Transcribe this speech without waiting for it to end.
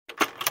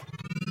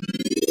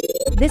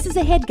This is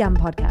a HeadGum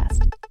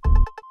podcast.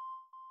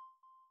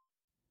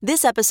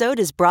 This episode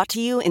is brought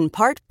to you in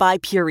part by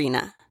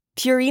Purina.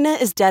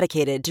 Purina is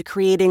dedicated to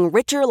creating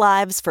richer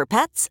lives for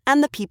pets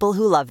and the people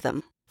who love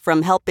them.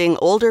 From helping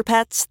older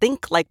pets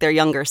think like their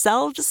younger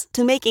selves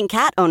to making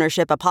cat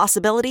ownership a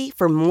possibility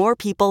for more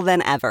people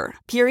than ever.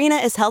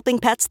 Purina is helping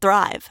pets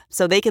thrive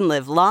so they can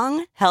live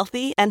long,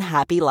 healthy, and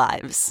happy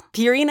lives.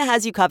 Purina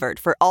has you covered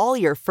for all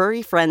your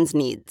furry friends'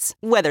 needs,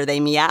 whether they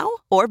meow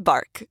or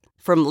bark.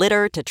 From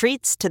litter to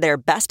treats to their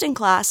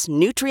best-in-class,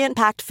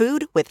 nutrient-packed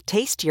food with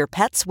taste your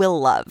pets will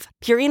love.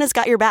 Purina's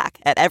got your back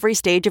at every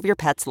stage of your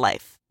pet's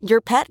life. Your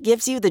pet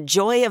gives you the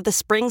joy of the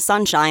spring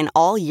sunshine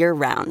all year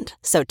round.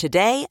 So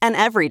today and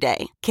every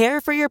day,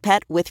 care for your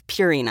pet with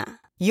Purina.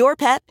 Your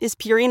pet is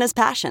Purina's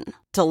passion.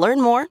 To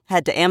learn more,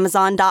 head to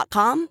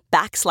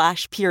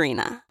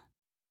amazon.com/Purina.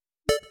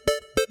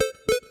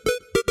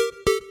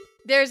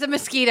 There's a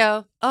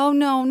mosquito. Oh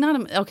no,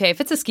 not a okay. If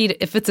it's a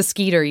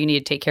skeeter, you need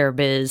to take care of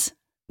Biz.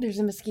 There's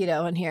a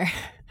mosquito in here.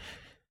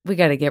 We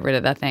got to get rid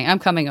of that thing. I'm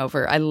coming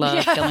over. I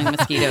love killing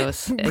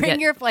mosquitoes. Bring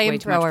your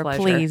flamethrower,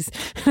 please.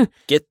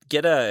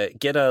 Get a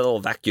little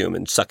vacuum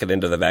and suck it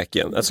into the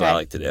vacuum. That's what I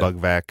like to do. Bug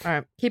vac. All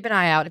right, keep an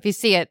eye out if you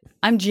see it.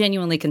 I'm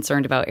genuinely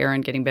concerned about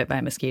Aaron getting bit by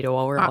a mosquito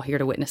while we're all here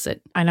to witness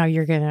it. I know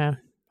you're gonna.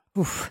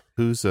 Oof.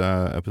 Whose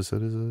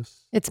episode is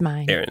this? It's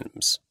mine.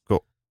 Aaron's.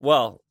 Cool.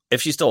 Well,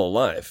 if she's still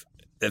alive,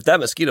 if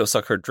that mosquito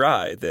sucked her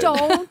dry, then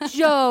Don't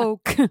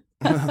joke.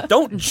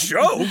 don't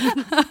joke.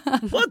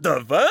 What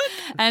the fuck?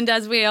 And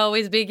as we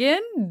always begin,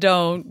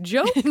 don't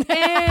joke.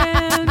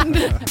 And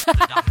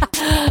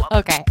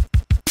Okay.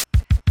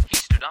 He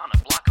stood on a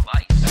block of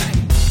ice.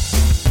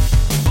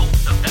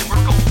 Both of them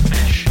were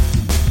goldfish.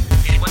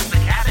 He swept the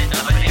cabin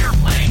of an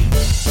airplane.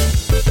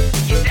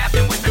 He stabbed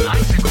him with an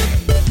icicle.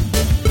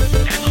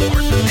 And the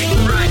horse of St.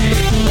 Friday.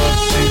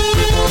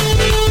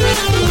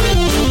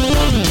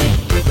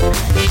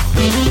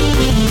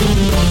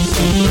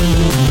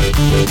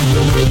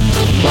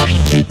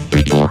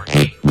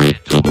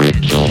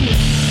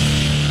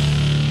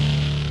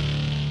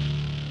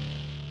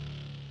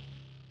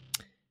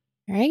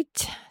 All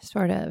right.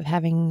 Sort of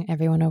having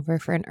everyone over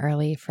for an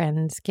early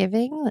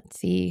Friendsgiving. Let's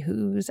see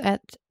who's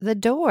at the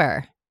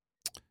door.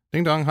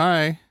 Ding dong,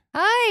 hi.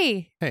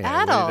 Hi, Hey,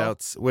 Adel. I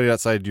waited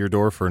outside your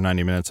door for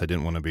 90 minutes. I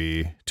didn't want to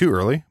be too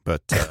early,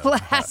 but...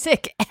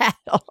 Classic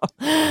Adel.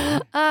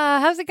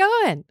 How's it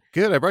going?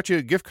 Good. I brought you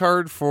a gift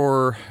card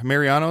for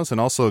Mariano's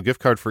and also a gift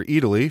card for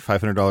Italy,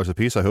 $500 a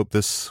piece. I hope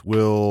this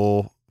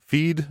will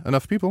feed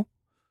enough people.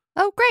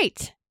 Oh,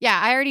 great. Yeah,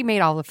 I already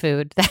made all the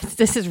food.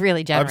 This is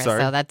really generous.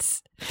 sorry. So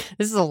this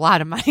is a lot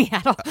of money,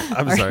 Adel.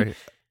 I'm sorry.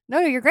 No,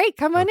 you're great.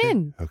 Come on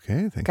in.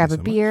 Okay, thank Grab you a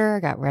so beer. I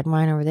got red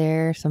wine over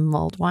there. Some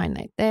mulled wine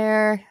right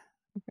there.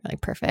 Really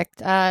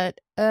perfect. Is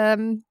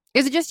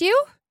it just you?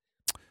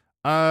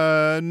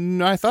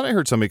 No, I thought I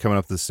heard somebody coming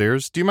up the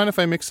stairs. Do you mind if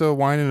I mix a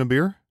wine and a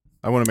beer?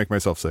 I want to make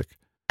myself sick.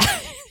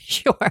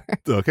 Sure.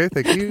 Okay,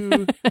 thank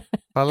you.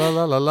 La la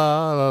la la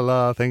la la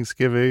la.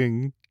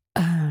 Thanksgiving.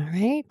 All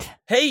right.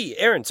 Hey,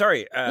 Aaron,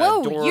 sorry.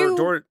 Whoa,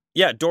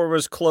 door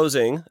was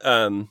closing.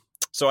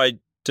 So I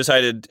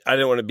decided I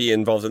didn't want to be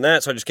involved in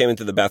that, so I just came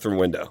into the bathroom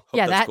window. Hope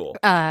Yeah, that's that cool.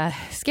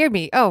 Scared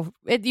me. Oh,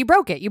 you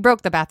broke it. You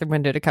broke the bathroom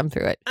window to come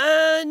through it.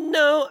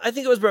 No, I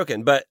think it was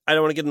broken, but I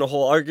don't want to get in a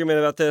whole argument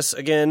about this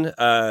again.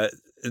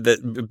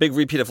 The big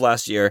repeat of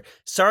last year.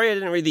 Sorry, I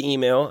didn't read the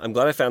email. I'm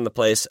glad I found the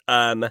place.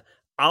 You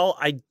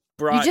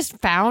just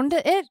found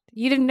it?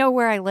 You didn't know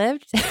where I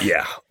lived?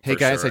 Yeah. Hey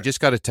guys, sure. I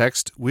just got a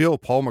text. We owe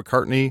Paul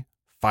McCartney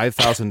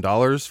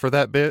 $5,000 for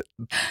that bit.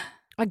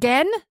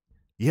 Again?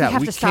 Yeah, we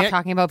have to stop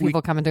talking about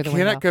people coming through the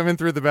window. Cannot come in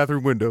through the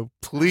bathroom window,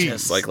 please.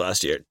 Just like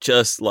last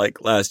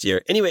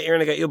year. Anyway,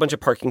 Aaron, I got you a bunch of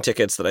parking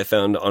tickets that I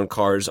found on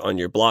cars on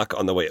your block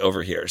on the way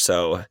over here.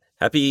 So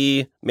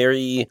happy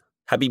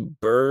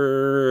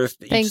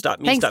birthday.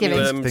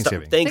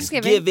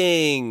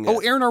 Thanksgiving. Oh,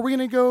 Aaron, are we going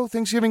to go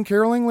Thanksgiving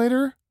caroling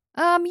later?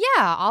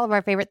 Yeah, all of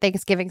our favorite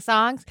Thanksgiving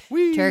songs.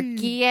 Whee!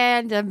 Turkey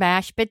and a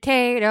mashed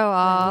potato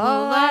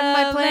all on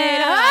my plate.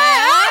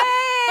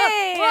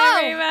 Hey,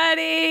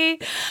 everybody!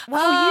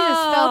 Whoa, you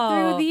just fell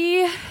through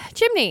the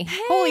chimney.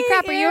 Holy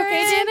crap, are you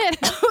okay, Janet?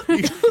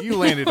 You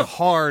landed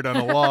hard on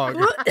a log.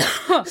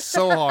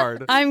 So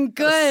hard. I'm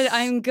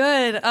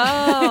good.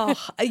 Oh,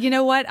 you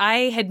know what?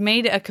 I had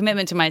made a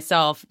commitment to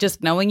myself,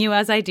 just knowing you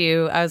as I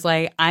do. I was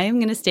like, I am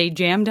going to stay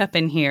jammed up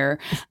in here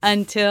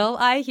until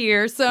I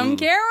hear some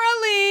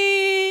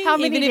caroling. How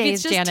many Even days, if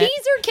it's just Janet?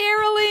 teaser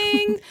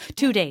caroling.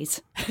 2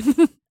 days.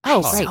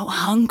 Oh, I'm so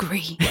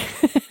hungry.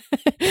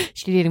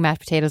 She's eating mashed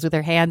potatoes with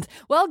her hands.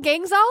 Well,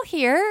 gang's all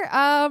here.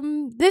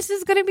 This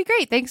is going to be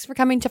great. Thanks for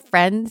coming to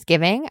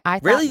Friendsgiving.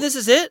 Really? This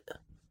is it?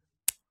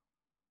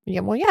 Yeah,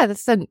 well, yeah,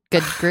 that's a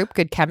good group,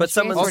 good chemistry. But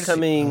someone's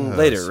coming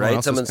later,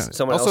 right? Someone else is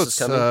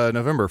coming. Also,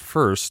 November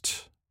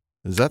 1st.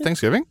 Is that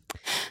Thanksgiving?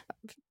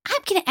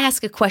 I'm going to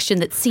ask a question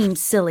that seems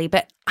silly,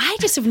 but I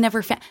just have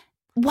never found.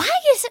 Why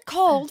is it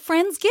called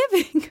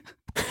Friendsgiving?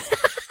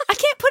 I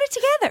can't put it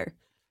together.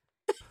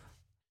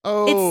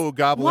 Oh,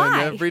 gobbling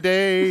why? every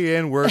day,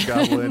 and we're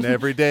gobbling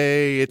every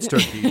day. It's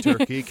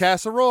turkey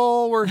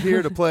casserole. We're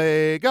here to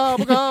play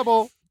gobble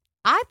gobble.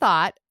 I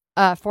thought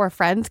for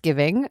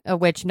Friendsgiving,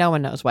 which no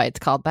one knows why it's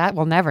called that.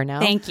 We'll never know.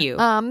 Thank you.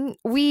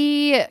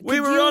 We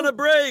were on a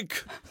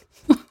break.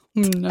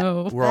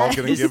 No. We're all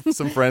going to give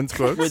some friends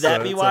quotes. Would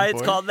that be at why some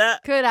it's point. called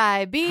that? Could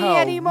I be How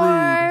any more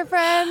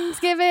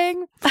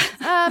Friendsgiving?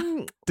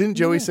 Didn't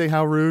Joey say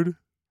how rude?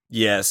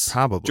 Yes.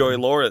 Probably. Joy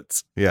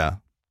Lawrence. Yeah.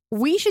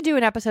 We should do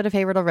an episode of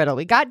Favorite or Riddle.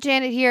 We got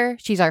Janet here.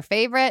 She's our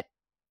favorite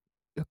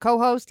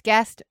co-host,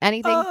 guest,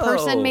 anything,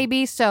 person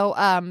maybe. So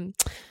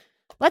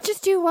let's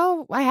just do,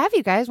 well, I have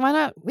you guys. Why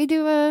not we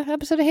do an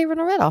episode of Favorite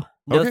or Riddle?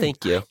 No, Okay.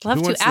 thank you. Love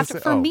Who to. wants to After say-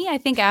 for me, I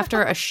think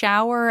after a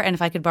shower, and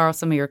if I could borrow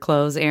some of your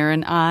clothes,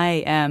 Aaron,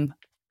 I am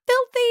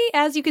filthy.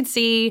 As you can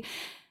see,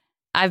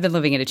 I've been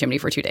living in a chimney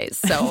for 2 days,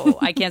 so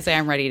I can't say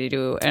I'm ready to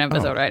do an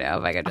episode right now.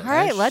 If I could. All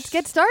right, let's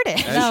get started.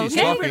 As she's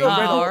Okay. talking-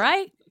 All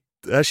right.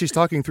 As she's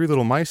talking, 3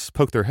 little mice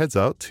poke their heads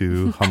out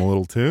to hum a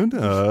little tune.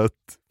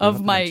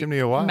 Of my chimney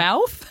a while.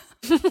 mouth.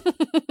 Wait,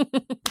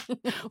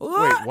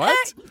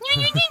 what?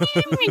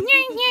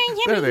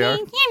 There they are.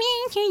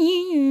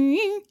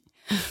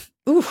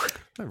 Ooh.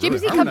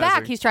 Jimsy, come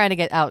back. He's trying to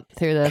get out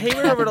through the... Hey,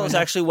 Riddle is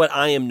actually what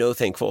I am no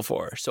thankful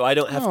for, so I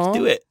don't have to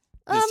do it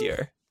this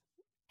year.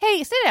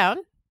 Hey, sit down.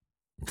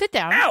 Sit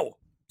down. Ow!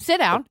 Sit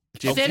down.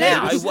 Jim, Sit Okay,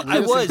 down. I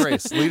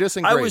was. Lead us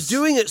in grace. I was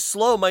doing it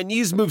slow. My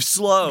knees move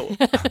slow.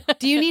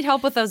 Do you need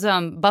help with those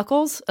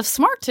buckles?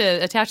 Smart to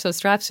attach those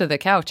straps to the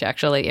couch,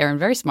 actually, Aaron.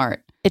 Very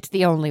smart. It's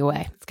the only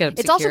way. Let's get them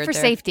It's also secured for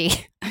there. safety.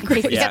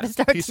 Great. You Yeah. got to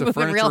start Piece of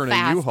moving real furniture in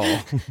a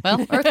fast. U-Haul.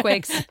 Well,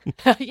 earthquakes.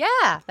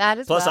 Yeah, that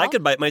is Plus, well. I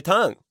could bite my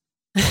tongue.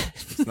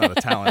 It's not a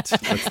talent.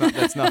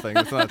 That's nothing.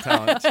 It's not a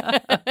talent.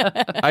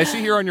 I see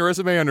here on your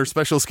resume under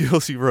special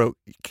skills you wrote,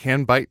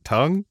 can bite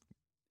tongue?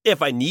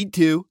 If I need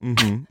to.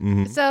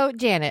 So,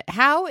 Janet,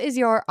 how is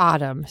your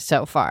autumn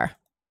so far?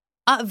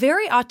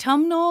 Very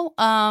autumnal.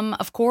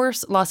 Of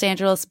course, Los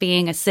Angeles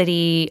being a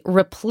city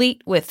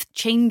replete with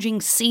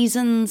changing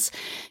seasons,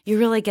 you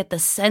really get the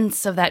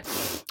sense of that.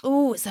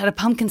 Oh, is that a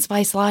pumpkin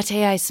spice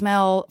latte I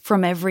smell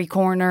from every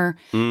corner?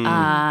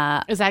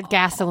 Is that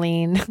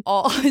gasoline?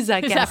 Is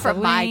that Is that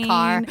from my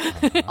car?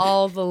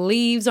 All the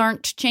leaves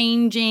aren't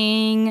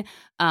changing.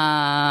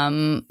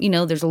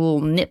 There's a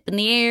little nip in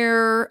the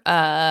air.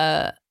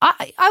 I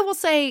will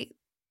say,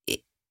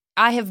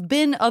 I have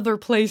been other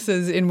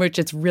places in which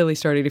it's really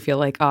starting to feel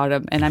like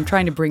autumn, and I'm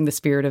trying to bring the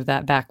spirit of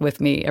that back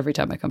with me every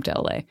time I come to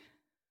LA.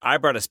 I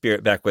brought a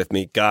spirit back with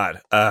me. God,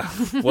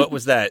 what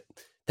was that?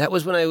 That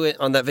was when I went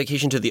on that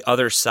vacation to the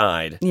other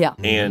side. Yeah.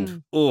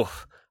 And,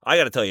 I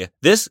got to tell you,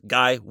 this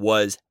guy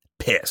was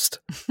pissed.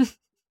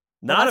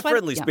 Not a that's why-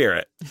 friendly yeah.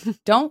 spirit.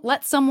 Don't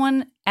let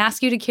someone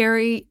ask you to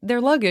carry their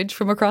luggage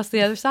from across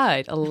the other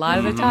side. A lot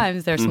of the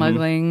times they're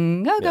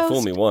smuggling Yeah, go-gos.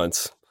 fool me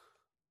once.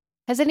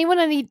 Has anyone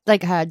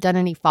done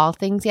any fall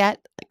things yet?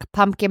 Like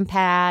pumpkin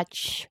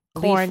patch,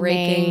 corn Leaf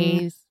raking.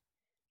 maze,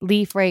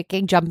 leaf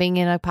raking, jumping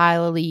in a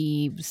pile of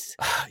leaves.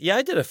 Yeah,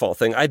 I did a fall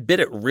thing. I bit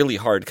it really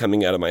hard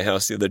coming out of my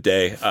house the other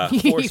day.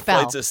 You 4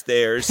 fell. flights of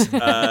stairs.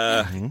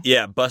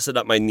 Yeah, busted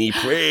up my knee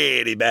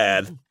pretty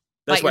bad.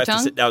 That's Bite why I your have to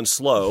tongue? sit down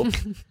slow.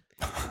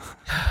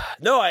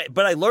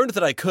 But I learned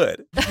that I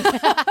could.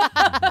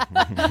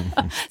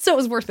 So it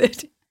was worth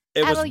it.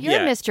 It Adel, you're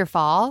Mr.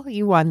 Fall.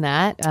 You won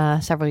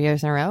that several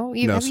years in a row. No, Have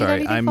you done sorry.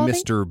 anything I'm fall thing?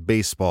 Mr.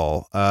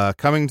 Baseball.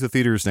 Coming to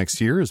theaters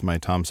next year is my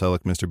Tom Selleck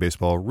Mr.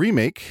 Baseball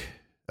remake.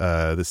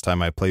 This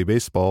time I play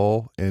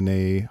baseball in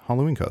a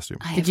Halloween costume.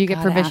 Did you get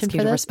permission ask you for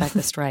to this? respect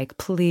the strike?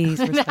 Please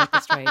respect the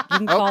strike. You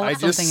can call I it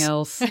something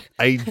else.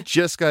 I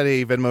just got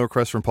a Venmo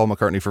request from Paul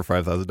McCartney for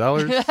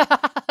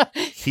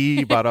 $5,000.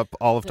 He bought up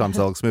all of Tom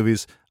Selleck's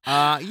movies.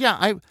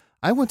 I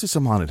went to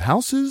some haunted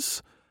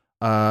houses.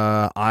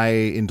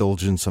 I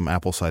indulged in some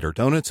apple cider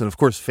donuts. And of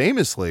course,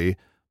 famously,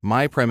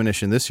 my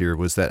premonition this year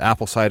was that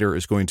apple cider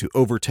is going to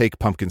overtake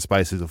pumpkin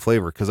spice as a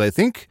flavor. Because I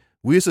think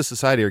we as a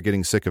society are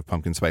getting sick of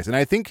pumpkin spice. And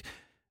I think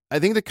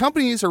the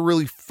companies are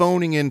really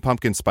phoning in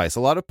pumpkin spice. A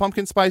lot of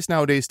pumpkin spice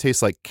nowadays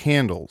tastes like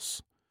candle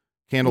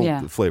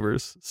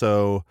flavors.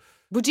 So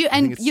Would you? I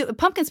think And it's-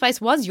 pumpkin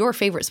spice was your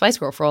favorite Spice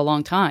Girl for a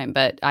long time,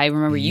 but I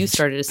remember you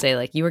started to say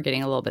like you were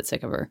getting a little bit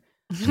sick of her.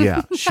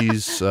 yeah,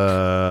 she's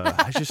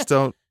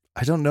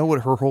I don't know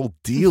what her whole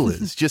deal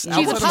is. Just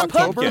She's a outside of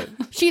pumpkin.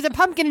 October. She's a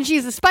pumpkin and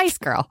she's a Spice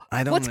Girl.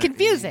 I don't What's know.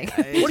 confusing?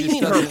 What do you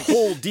mean her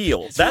whole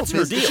deal? That's her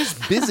It's deal.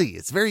 just busy.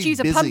 It's very She's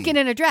busy. a pumpkin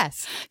in a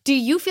dress. Do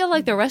you feel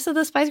like the rest of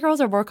the Spice Girls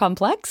are more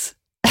complex?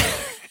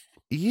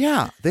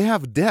 Yeah, they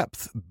have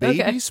depth.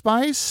 Baby Okay.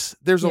 Spice,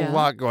 there's Yeah. a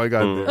lot going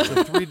on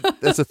there.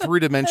 That's a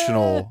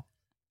three-dimensional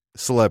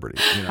celebrity.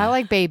 You know? I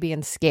like Baby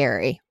and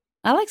Scary.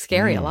 I like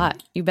Scary a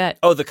lot. You bet.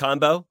 Oh, the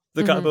combo?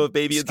 The combo of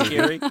Baby and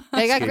Scary?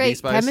 They got Scary great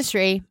Spice.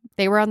 chemistry.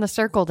 They were on the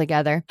circle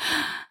together.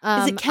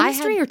 Is it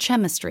chemistry or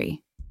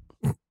chemistry?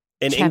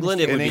 In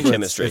England, it In would be England,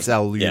 chemistry. It's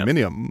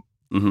aluminium.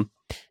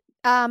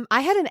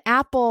 I had an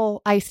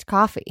apple iced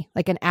coffee,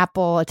 like an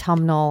apple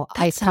autumnal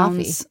That iced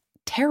coffee. sounds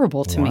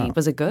terrible to me.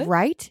 Was it good?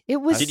 Right? It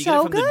was Did you get it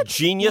so from good. the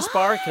Genius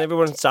Bar? Can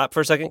everyone stop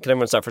for a second? Did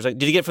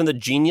you get it from the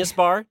Genius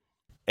Bar?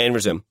 And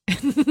resume.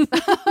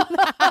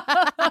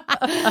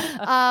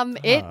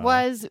 It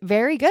was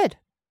very good.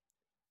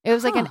 It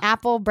was like an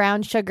apple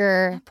brown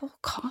sugar. Apple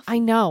coffee. I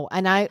know.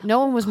 And no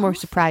one was more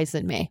surprised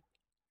than me.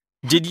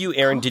 Did you,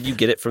 Aaron, did you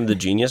get it from the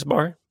Genius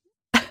Bar?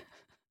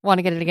 Want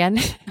to get it again?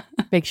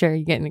 Make sure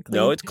you're getting it clean.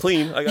 No, it's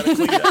clean. I got it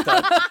clean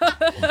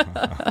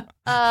that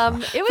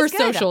time. It was For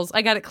good. socials.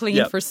 I got it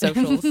clean for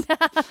socials. Okay.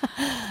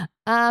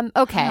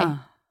 Huh.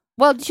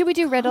 Well, should we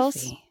do riddles?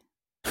 Coffee.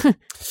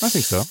 I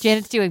think so.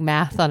 Janet's doing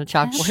math on a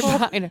chalkboard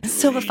behind her.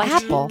 So if I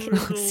Apple.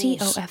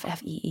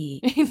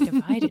 COFFEE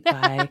divided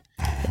by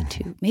the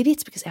 2. Maybe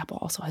it's because Apple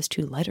also has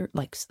 2 letter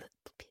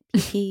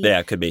PP. Yeah,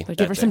 it could be.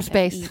 Give her some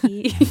space.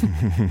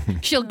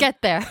 She'll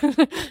get there.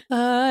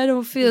 I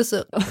don't feel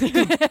so.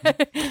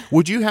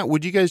 Would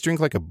you guys drink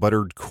like a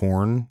buttered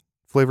corn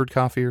flavored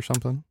coffee or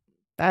something?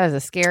 That is a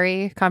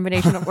scary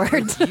combination of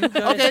words.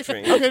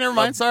 Okay, never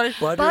mind. Sorry.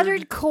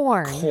 Buttered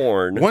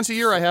corn. Once a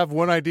year, I have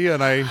one idea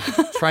and I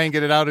try and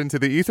get it out into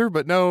the ether.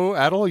 But no,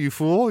 Adel, you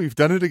fool, you've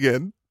done it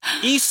again.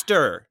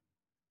 Easter.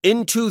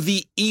 Into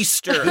the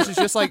Easter.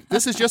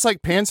 This is just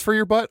like pants for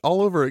your butt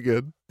all over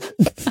again.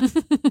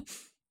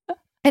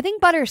 I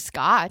think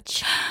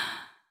butterscotch.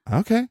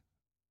 Okay.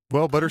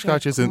 Well,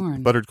 butterscotch isn't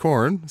corn. buttered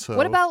corn. So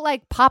What about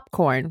like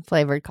popcorn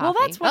flavored coffee?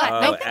 Well, that's what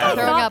I think. I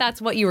Adel. thought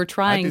that's what you were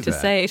trying do to that.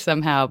 say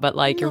somehow, but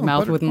like your No, mouth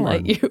buttered wouldn't corn.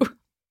 let you.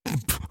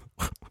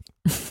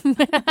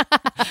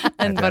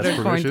 And to buttered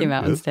ask corn permission, came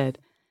out yes. instead.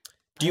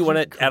 Do you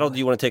want to, Adel, do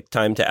you want to take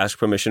time to ask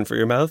permission for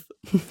your mouth?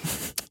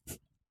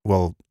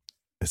 Well,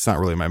 it's not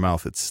really my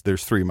mouth.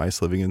 There's 3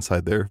 mice living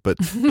inside there, but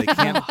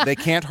they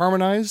can't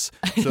harmonize.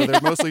 So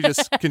they're mostly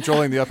just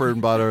controlling the upper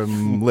and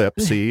bottom lip.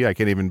 See, I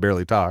can't even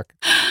barely talk.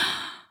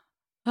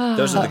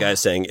 Those are the guys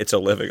saying it's a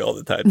living all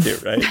the time too,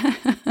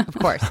 right? Of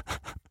course.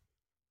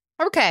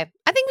 Okay.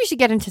 I think we should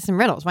get into some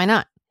riddles. Why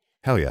not?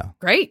 Hell yeah.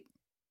 Great.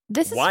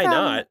 This is Why from-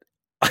 not?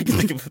 I can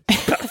think of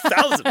about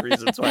 1,000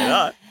 reasons why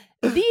not.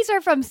 These are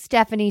from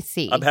Stephanie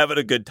C. I'm having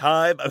a good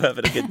time. I'm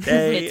having a good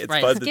day. It's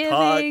fun to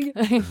talk.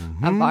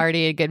 Mm-hmm. I'm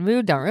already in a good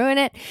mood. Don't ruin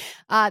it.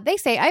 They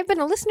say, I've been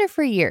a listener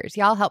for years.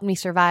 Y'all helped me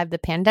survive the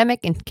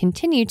pandemic and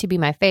continue to be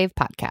my fave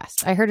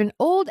podcast. I heard an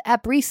old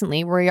ep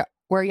recently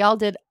where y'all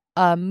did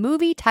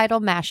movie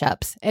title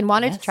mashups and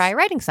wanted to try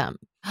writing some.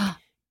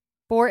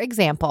 For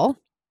example,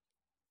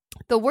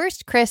 the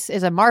worst Chris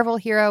is a Marvel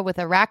hero with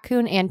a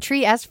raccoon and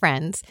tree as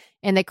friends,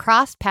 and they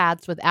crossed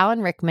paths with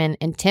Alan Rickman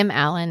and Tim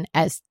Allen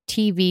as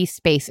TV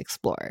space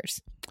explorers.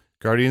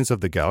 Guardians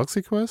of the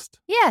Galaxy Quest?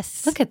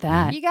 Yes. Look at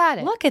that. You got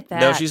it. Look at that.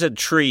 No, she said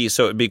tree,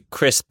 so it would be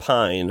Chris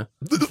Pine.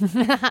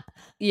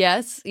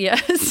 Yes.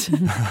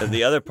 And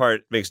the other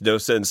part makes no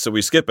sense, so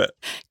we skip it.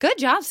 Good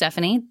job,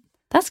 Stephanie.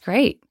 That's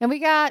great. And we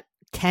got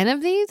 10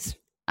 of these.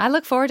 I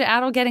look forward to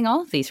Adel getting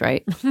all of these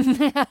right.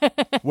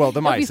 Well,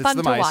 the mice. It'll be fun It's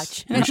the to mice.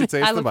 watch. We should say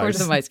it's I the look forward to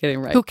mice. the mice getting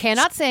right. Who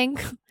cannot sing.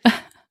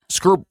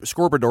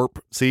 Scorbadorp.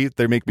 See,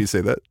 they make me say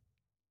that.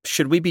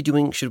 Should we be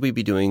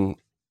doing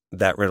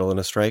that riddle in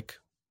a strike?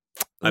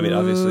 I mean,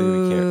 obviously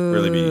we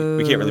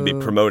can't really be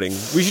promoting.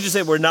 We should just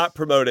say we're not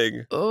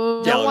promoting.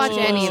 Don't watch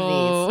any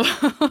of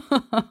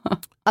these.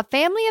 A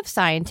family of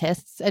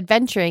scientists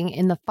adventuring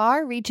in the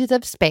far reaches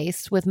of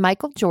space with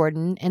Michael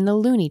Jordan and the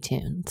Looney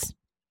Tunes.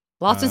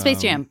 Lost in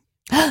Space Jam.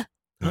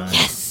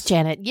 Yes,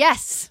 Janet.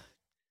 Yes.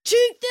 Check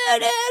that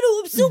out.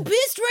 I'm so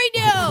pissed right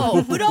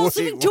now, but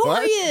also Wait,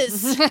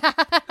 victorious.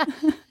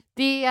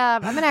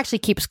 I'm going to actually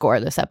keep score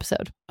this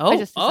episode. I Oh,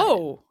 just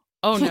decided.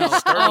 Oh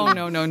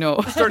no.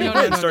 No.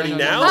 Starting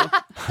now?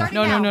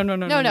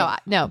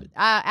 No.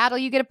 Adel,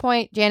 you get a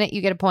point. Janet,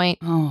 you get a point.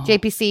 Oh.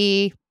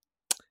 JPC,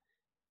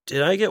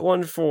 Did I get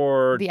one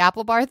for the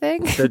Apple Bar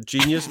thing. the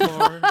Genius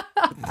Bar?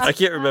 I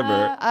can't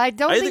remember. I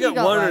don't I think either you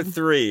got got one one. or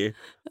 3.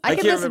 I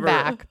can can't listen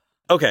remember. back.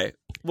 Okay.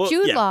 Well,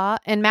 Jude yeah. Law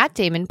and Matt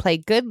Damon play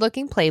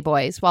good-looking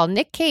playboys, while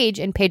Nick Cage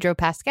and Pedro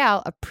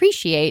Pascal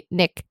appreciate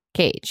Nick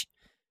Cage.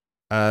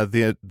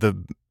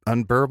 The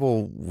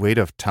unbearable weight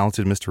of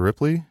talented Mr.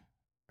 Ripley,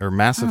 or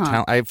massive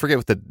talent. I forget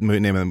what the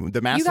name of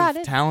the got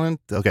massive it. talent.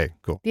 Okay,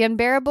 cool. The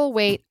unbearable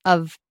weight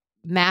of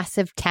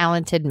massive,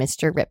 talented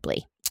Mr.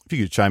 Ripley. If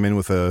you could chime in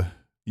with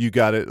you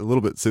got it a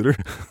little bit sooner.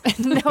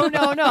 No.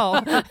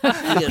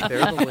 The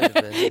unbearable weight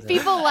of men.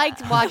 People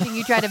liked watching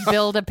you try to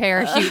build a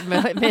parachute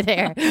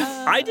midair.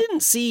 I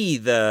didn't see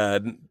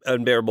the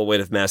unbearable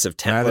weight of massive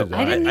talent.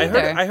 Neither did I. I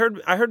didn't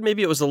either. I heard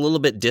maybe it was a little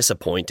bit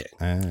disappointing.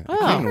 Oh,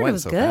 I heard it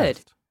was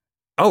good.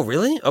 Oh,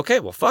 really? Okay.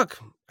 Well, fuck.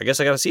 I guess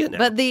I got to see it now.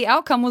 But the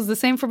outcome was the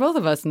same for both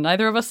of us, and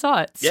neither of us saw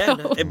it. yeah. So.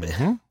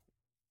 No,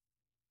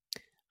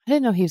 I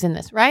didn't know he was in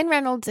this. Ryan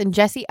Reynolds and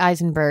Jesse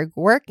Eisenberg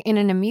work in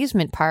an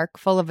amusement park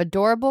full of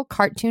adorable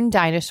cartoon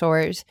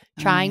dinosaurs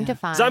trying to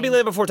find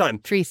Zombieland Before Time.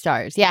 tree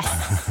stars. Yes.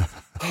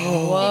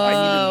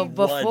 Whoa, one.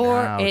 before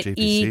Wow, it JPC.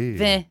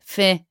 even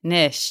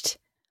finished.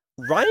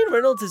 Ryan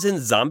Reynolds is in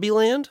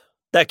Zombieland?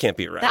 That can't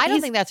be right. I don't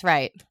think that's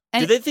right.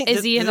 And Do they think-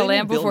 is do- he do in they the mean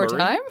Land Bill Before Murray?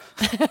 Time?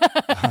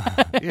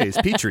 Yeah, he's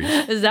Petrie.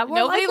 Is that more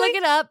Nobody likely? look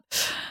it up.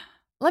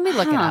 Let me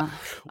look it up.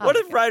 What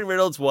if Ryan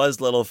Reynolds was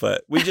Littlefoot?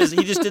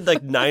 He just did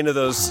like 9 of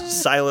those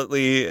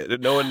silently.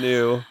 No one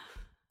knew.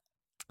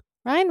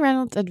 Ryan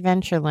Reynolds,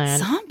 Adventureland.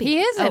 Zombie. He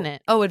is in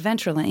it. Oh,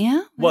 Adventureland,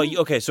 yeah? Well,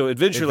 okay, so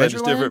Adventureland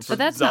is different from But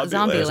that's not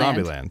Zombieland.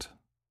 Zombieland. Zombieland.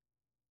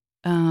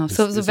 Oh,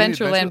 so it was Is he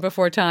Adventureland Adventure-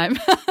 before time.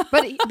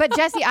 But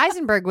Jesse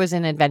Eisenberg was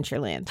in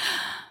Adventureland.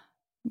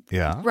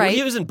 Yeah. Well, Right.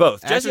 he was in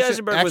both. Jesse Actors-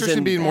 Eisenberg was actors can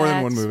in. be in more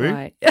than one That's movie.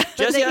 right. But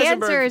Jesse the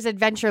Eisenberg. answer is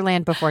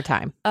Adventureland before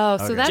time. Oh,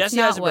 so Okay. that's Jesse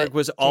not Eisenberg what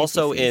was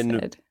also JPC in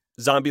said.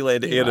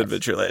 Zombieland He and was.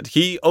 Adventureland.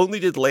 He only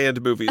did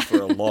land movies for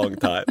a long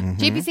time. Mhm.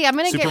 JPC, I'm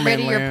going to get Superman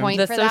rid of your Land. point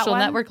The for that social one.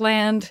 network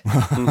land.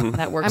 Mhm.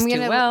 That works I'm too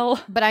gonna- well.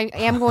 But I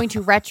am going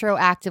to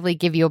retroactively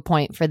give you a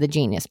point for the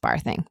Genius Bar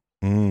thing.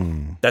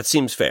 Mm. That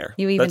seems fair.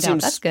 You even that out.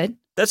 seems, That's good.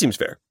 That seems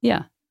fair.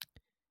 Yeah.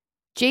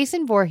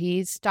 Jason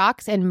Voorhees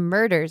stalks and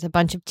murders a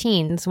bunch of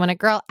teens when a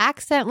girl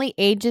accidentally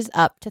ages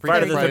up to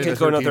Friday 30. the Friday the 13th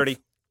going on 13th.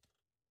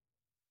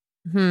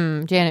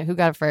 30. Janet, who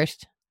got it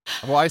first?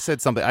 Well, I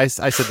said something. I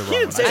said the wrong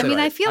didn't one. say I mean,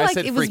 I feel like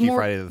said it was Freaky more.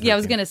 Friday the 13th. Yeah, I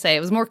was going to say it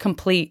was more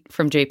complete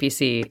from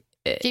JPC.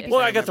 JPC. Well,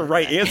 I got the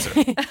right answer.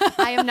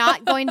 I am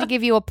not going to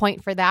give you a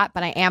point for that,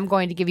 but I am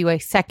going to give you a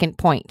second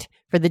point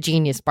for the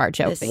Genius Bar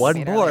joke. This- that you One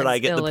made more, earlier. and I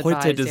get the point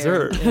I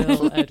deserve.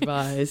 Ill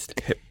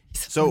advised.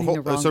 So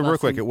real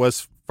quick, it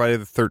was Friday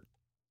the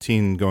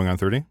 13th going on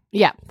 30.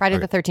 Yeah, Friday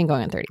Okay. the 13th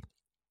going on 30.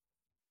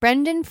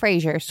 Brendan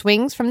Fraser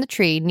swings from the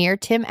tree near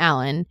Tim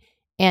Allen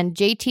and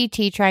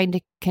JTT trying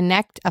to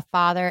connect a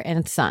father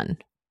and son.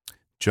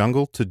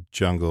 Jungle to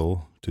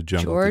jungle to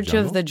jungle. George to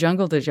jungle. of the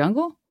Jungle to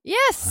Jungle.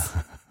 Yes.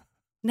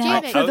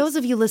 Now, Janet. for those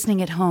of you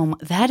listening at home,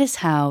 that is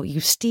how you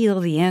steal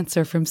the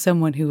answer from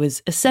someone who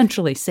is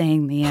essentially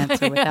saying the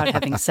answer without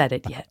having said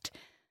it yet.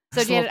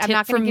 So, Just a little Janet, I'm tip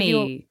not going from to give you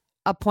me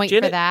a point for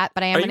Janet, that,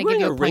 but I am are going you to give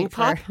you a wearing a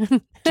point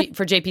ring for...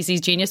 for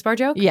JPC's Genius Bar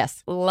joke.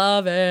 Yes.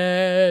 Love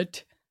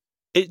it.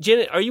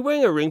 Janet, are you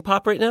wearing a ring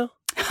pop right now?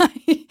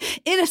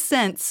 In a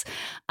sense,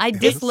 I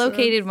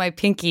dislocated my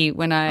pinky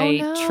when I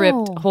Oh, no.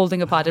 tripped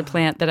holding a potted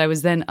plant that I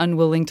was then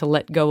unwilling to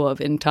let go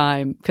of in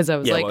time because I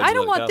was Yeah, like, why'd you I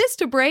don't let it want go? this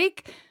to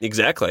break.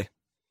 Exactly.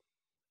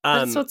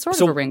 So it's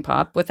sort of a ring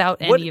pop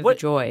without any of what-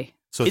 the joy.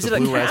 So it's Is a it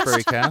a blue cast?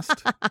 raspberry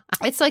cast.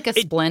 It's like a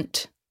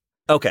splint.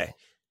 Okay.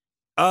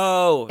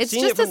 Oh, It's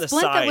seeing just it from a the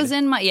splint side. that was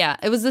in my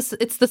it was this.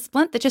 It's the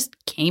splint that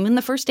just came in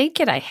the first aid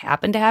kit I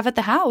happened to have at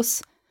the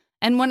house.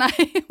 And when I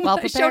Well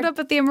I showed prepared. up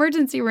at the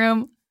emergency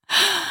room,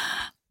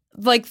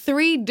 like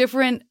 3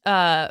 different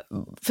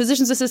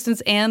physician's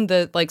assistants and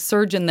the like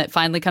surgeon that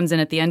finally comes in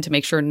at the end to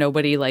make sure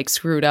nobody like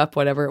screwed up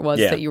whatever it was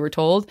Yeah. that you were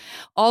told.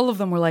 All of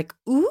them were like,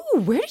 "Ooh,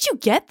 where did you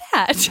get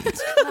that?"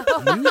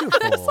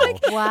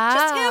 Beautiful. Wow.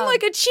 Just in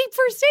like a cheap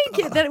first aid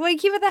kit that we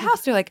keep at the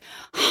house. They're like,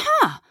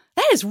 "Huh,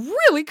 that is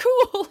really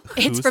cool."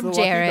 It's Who's from the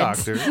lucky Jared.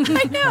 doctor?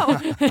 I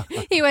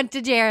know. He went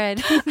to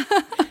Jared.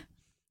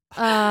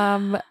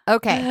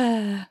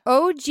 Okay.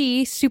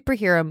 OG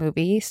superhero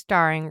movie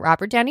starring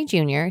Robert Downey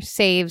Jr.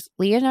 saves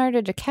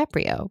Leonardo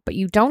DiCaprio, but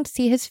you don't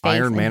see his face.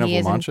 Iron and Man of he La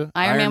is in- Mancha.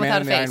 Iron Man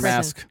without and a the Iron face.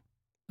 Mask.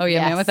 Oh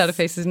yeah, Yes. Man Without a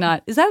Face is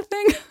not. Is that a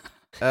thing?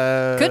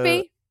 Could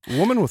be.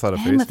 Woman without a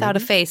face. Man Without a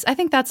maybe? Face. I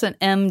think that's an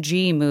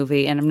MG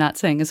movie, and I'm not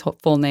saying his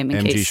full name in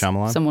M. G. case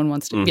Shyamalan? someone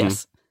wants to. Mhm.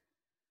 Yes.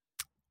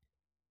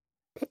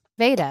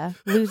 Veda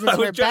loses I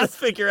was her trying best. to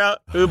figure out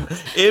who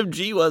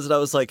MG was, and I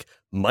was like,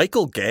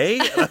 Michael Gay?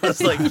 And I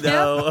was like,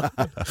 no,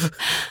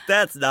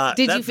 that's not.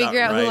 Did you that's not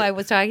figure out who right. I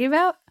was talking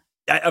about?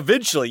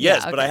 Eventually,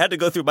 yes, Yeah, but okay. I had to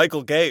go through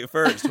Michael Gay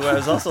first, where I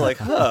was also like,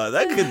 huh,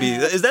 that could be.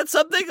 Is that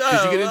something? Did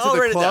you get into I'll the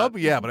write it down. club?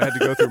 Yeah, but I had to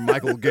go through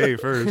Michael Gay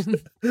first.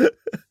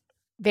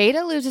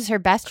 Veda loses her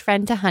best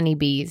friend to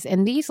honeybees,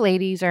 and these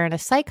ladies are in a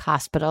psych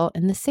hospital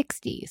in the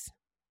 60s.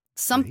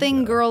 Something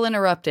Veda. Girl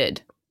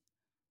Interrupted.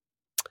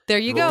 There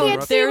you Girl go.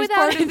 Interrupted. There's Without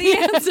part of the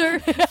it. answer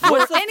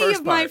What's for the any first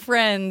of my part?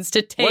 friends to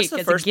What's take the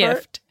as a first part?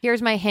 gift.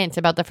 Here's my hint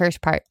about the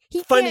first part.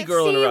 He Funny can't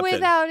Girl see Interrupted.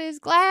 without his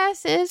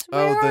glasses.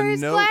 Where Oh, the are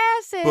his Notebook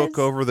glasses?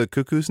 Over the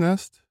Cuckoo's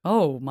Nest.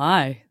 Oh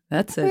my,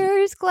 that's it. Where are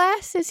his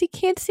glasses? He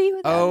can't see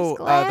without Oh, his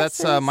glasses.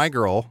 that's My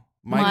Girl.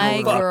 My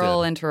Interrupted.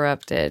 Girl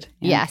Interrupted.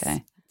 Yes. Okay.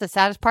 It's the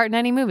saddest part in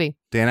any movie.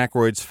 Dan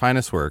Aykroyd's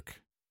finest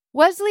work.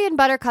 Wesley and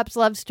Buttercup's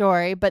love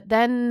story, but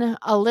then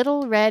a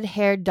little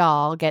red-haired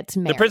doll gets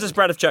married. The Princess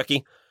Bride of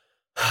Chucky.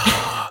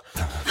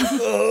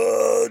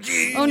 Oh,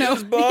 Jesus Oh, no.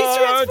 He's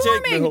bar,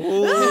 take me transforming.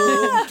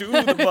 home to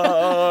the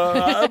bar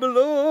I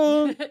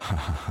belong.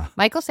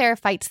 Michael Cera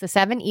fights the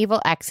 7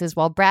 evil exes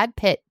while Brad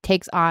Pitt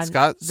takes on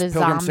Scott the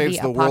Pilgrim zombie saves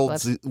the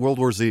apocalypse. World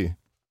War Z.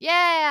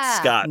 Yeah.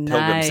 Scott Pilgrim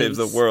Nice. saves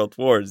the World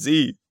War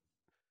Z.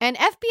 An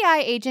FBI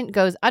agent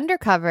goes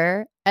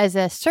undercover as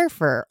a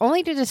surfer,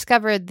 only to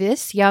discover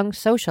this young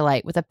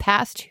socialite with a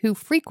past who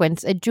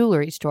frequents a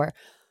jewelry store.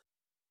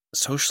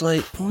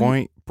 Socialite.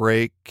 Point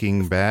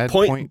Breaking Bad.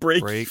 Point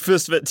break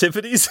fist at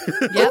Tiffany's.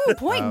 Yep.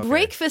 Point Okay.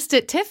 Breakfast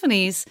at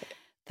Tiffany's.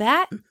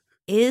 That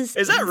is.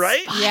 Is that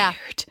right? Yeah.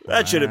 inspired.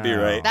 That shouldn't be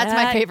right. That's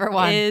my favorite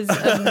one. Is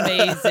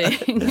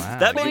amazing. Wow.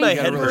 That made my You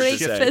gotta head hurt to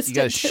say. Breakfast You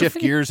got to at shift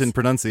gears in Tiffany's.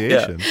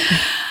 pronunciation.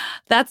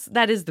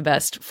 That is the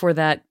best for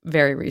that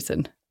very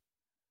reason.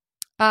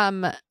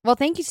 Well,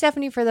 thank you,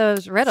 Stephanie, for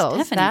those riddles.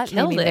 Stephanie That made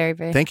killed me it. very,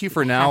 very Thank you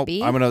for now.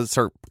 happy. I'm going to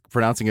start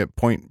pronouncing it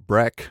Point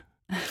Breck.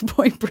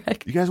 Point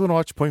Break. You guys want to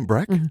watch Point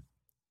Breck?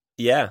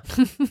 Yeah.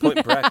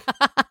 Point Breck.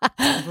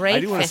 I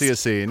do want to see a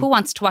scene. Who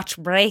wants to watch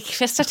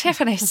Breakfast at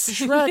Tiffany's?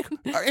 Shrek.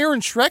 Aaron,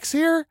 Shrek's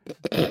here.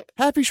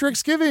 Happy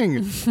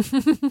Shreksgiving.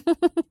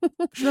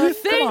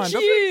 Shrek, come on. Thank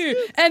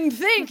you, and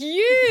thank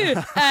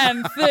you,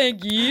 and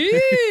thank you.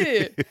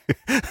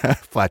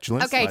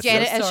 Flatulence. Okay, flatulence.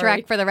 Janet as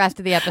Sorry. Shrek for the rest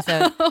of the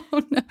episode. Oh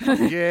no,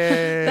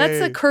 Yay.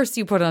 that's a curse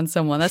you put on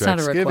someone. That's not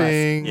a request.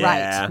 Shreksgiving.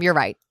 Yeah. Right, you're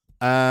right.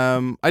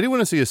 I do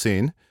want to see a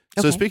scene.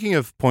 So Okay. speaking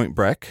of Point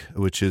Breck,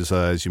 which is,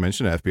 as you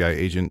mentioned, an FBI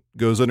agent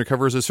goes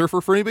undercover as a surfer.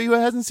 For anybody who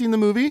hasn't seen the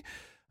movie,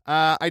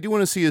 I do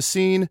want to see a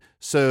scene.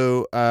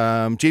 So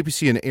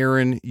JPC and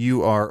Aaron,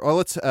 you are. Well,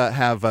 let's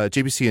have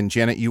JPC and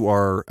Janet. You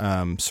are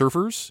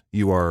surfers.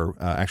 You are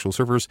actual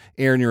surfers.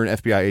 Aaron, you're an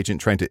FBI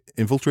agent trying to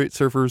infiltrate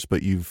surfers,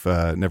 but you've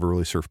never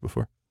really surfed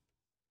before.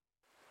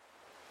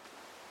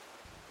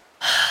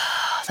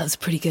 That was a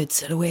pretty good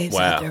set of waves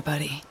Wow. out there,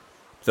 buddy.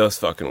 Those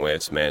fucking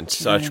waves, man.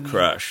 Such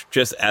crush.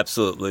 Just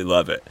absolutely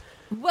love it.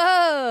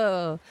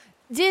 Whoa!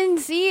 Didn't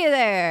see you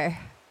there.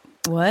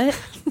 What?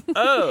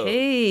 Oh,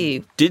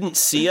 Hey, didn't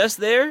see us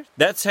there?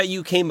 That's how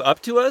you came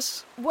up to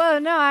us? Whoa,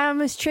 no, I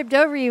almost tripped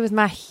over you with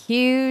my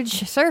huge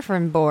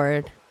surfing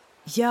board.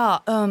 yeah.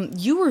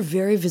 You were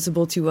very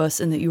visible to us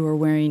in that you were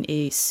wearing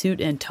a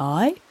suit and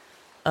tie.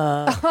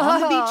 On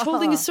the beach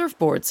holding a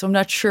surfboard. So I'm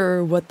not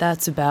sure what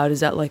that's about.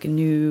 Is that like a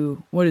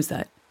new? What is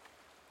that?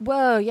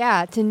 Whoa,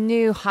 yeah, it's a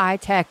new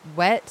high-tech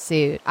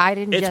wetsuit. I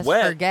didn't It's just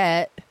wet.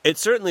 forget.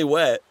 It's certainly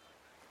wet.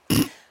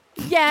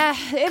 Yeah,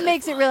 it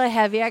makes it really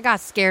heavy. I got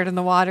scared in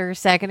the water a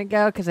second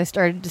ago because I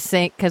started to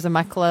sink because of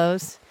my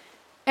clothes.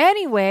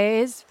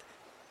 Anyways,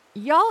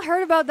 y'all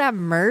heard about that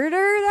murder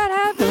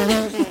that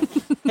happened?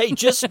 Hey,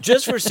 just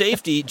for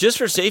safety,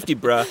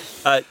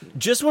 bruh.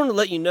 Just wanted to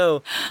let you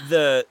know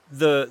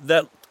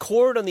that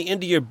cord on the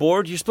end of your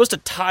board. You're supposed to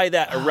tie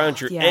that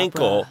around your Yeah,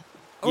 ankle. bruh.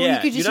 Or Yeah,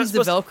 you could you're just not use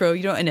the supposed Velcro.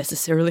 You don't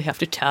necessarily have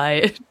to tie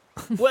it.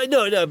 Well,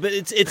 no, but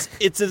it's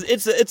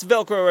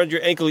Velcro around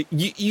your ankle.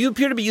 You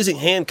appear to be using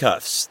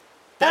handcuffs.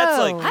 That's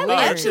Oh, like I I Weird.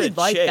 actually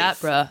like that,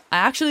 bruh. I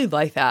actually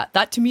like that.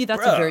 That to me,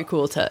 that's a Bruh. very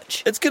cool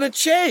touch. It's gonna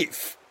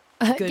chafe.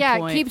 Good Yeah,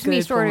 point, it keeps me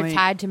good sort of point.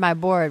 tied to my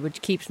board,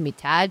 which keeps me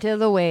tied to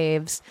the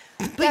waves.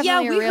 But yeah,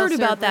 Definitely a we real heard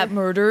about that surfer.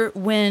 murder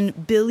when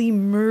Billy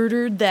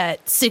murdered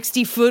that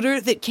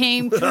 60-footer that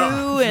came through,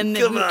 and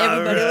Come on,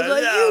 everybody was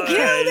like, bro. "You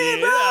killed it,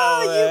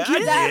 bro! You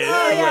killed That, it!"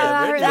 oh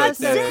yeah, I heard that was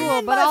so That's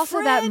cool. But my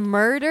also that friend.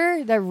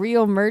 murder, that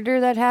real murder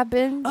that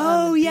happened.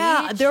 on Oh the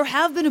yeah, beach. there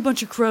have been a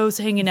bunch of crows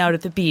hanging out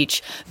at the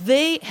beach.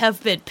 They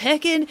have been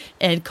pecking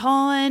and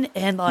cawing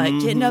and like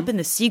getting up in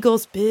the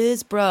seagulls'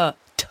 biz, bruh.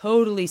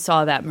 Totally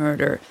saw that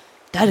murder.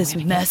 That is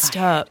messed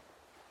up.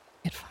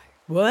 Get fired.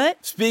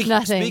 What?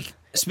 Nothing.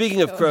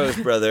 Speaking of crows,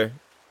 brother,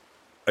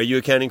 are you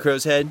a Counting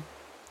Crows head?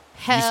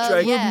 Hell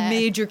strike- yeah.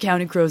 Major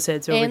Counting Crows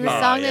heads over And the here.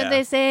 Oh, song yeah. that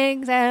they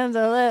sing sounds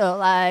a little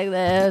like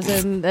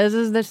this, and this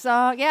is the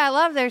song. Yeah, I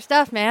love their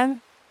stuff,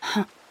 man.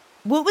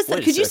 What was that?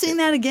 Wait a Could you second. sing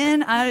that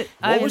again?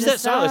 What was that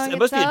song? It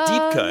must be a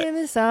deep cut. In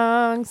the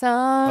song.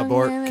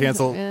 Abort, in the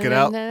cancel, song. get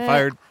out,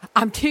 fired.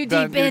 I'm too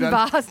Done, deep you're in, done.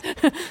 boss.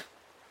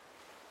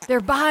 They're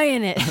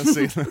buying it.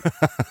 See?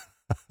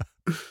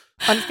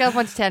 On a scale of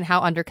 1 to 10,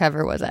 how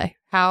undercover was I?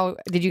 How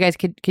did you guys?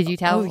 Could you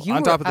tell? Oh, you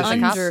On were top of the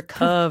sheets.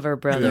 undercover,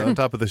 brother. Yeah, on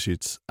top of the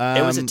sheets.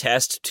 It was a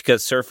test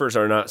because surfers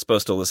are not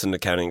supposed to listen to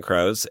Counting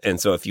Crows, and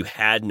so if you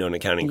had known a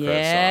Counting Crows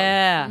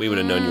Yeah. song, we would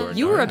have known you were.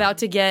 You were about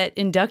to get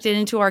inducted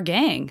into our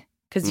gang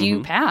because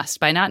you passed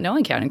by not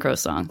knowing Counting Crow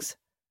songs.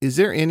 Is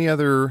there any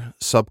other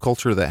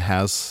subculture that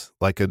has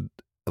like an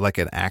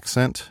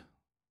accent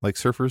like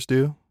surfers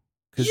do?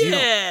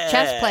 Yeah,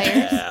 Chess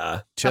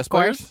players. Chess Of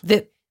course. players.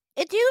 The,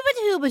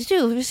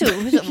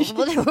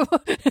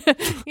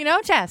 You know,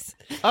 chess.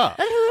 Oh,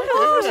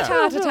 Chess,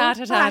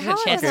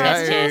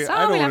 okay,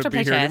 I don't want to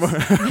be here anymore.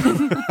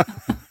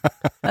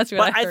 That's what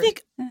But I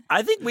heard.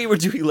 I think we were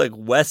doing like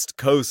West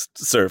Coast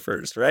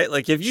surfers, right?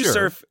 Like if you Sure.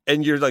 surf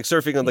and you're like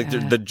surfing on like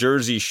Yeah. the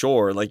Jersey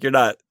Shore, like you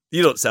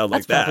don't sound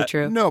like That's probably that.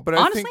 true. No, but I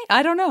Honestly, think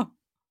I don't know.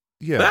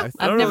 yeah,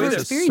 I don't know never either.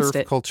 experienced surf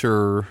it.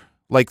 culture,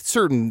 like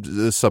certain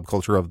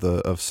subculture of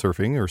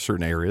surfing or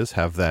certain areas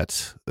have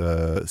that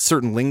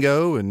certain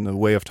lingo and a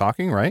way of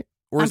talking, right?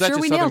 Or is I'm that sure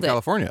just we Southern nailed it.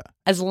 California?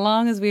 As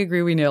long as we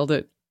agree we nailed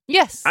it.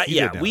 Yes. You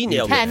Yeah, did now. we You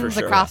nailed did. it for Tens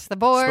sure. across the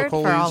board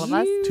for Spicoli's. all of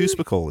us. 2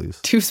 Spicoli's.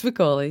 2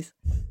 Spicoli's.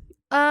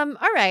 All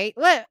right.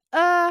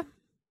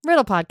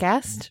 Riddle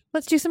podcast.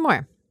 Let's do some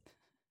more.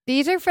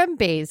 These are from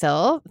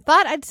Bayzle.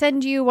 Thought I'd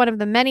send you one of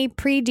the many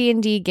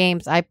pre-D&D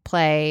games I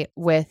play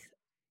with.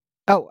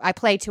 Oh, I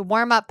play to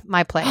warm up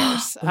my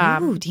players.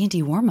 Ooh,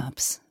 D&D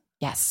warm-ups.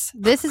 Yes.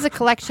 This is a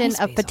collection Nice,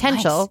 of Bayzle,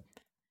 potential,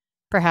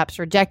 perhaps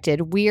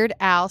rejected, Weird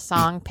Al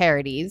song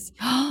parodies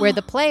where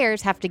the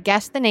players have to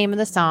guess the name of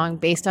the song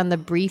based on the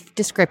brief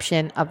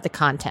description of the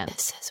content.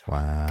 This is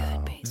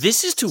Wow.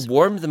 This is to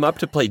warm them up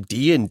to play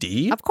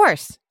D&D? Of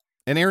course.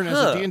 And Aaron, as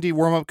Huh. a D&D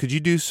warm up, could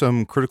you do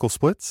some critical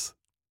splits?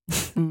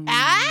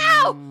 Ow!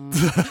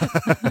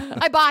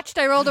 I botched.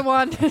 I rolled a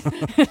 1.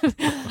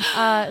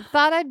 Thought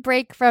I'd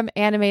break from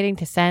animating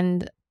to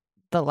send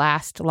the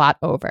last lot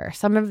over.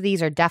 Some of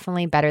these are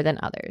definitely better than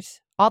others.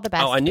 All the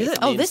best. Oh, I knew that.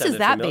 Oh, name this is sounded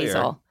that familiar.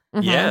 Bayzle.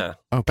 Mhm. Yeah,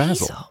 Oh,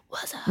 Basil.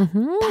 What's up?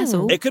 Mhm.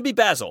 Basil. it could be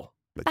Basil.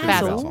 It could be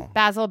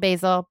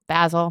Basil,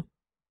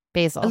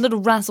 Bayzle. A little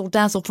razzle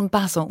dazzle from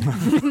Basil.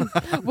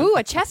 Woo,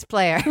 a chess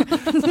player.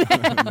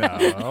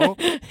 No.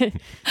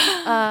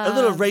 A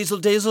little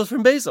Rayzle Dayzle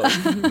from Bayzle.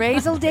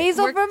 Rayzle Dayzle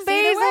Works from either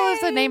Bayzle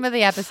is way. the name of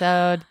the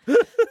episode.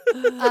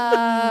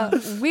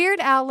 Weird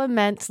Al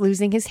laments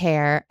losing his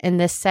hair in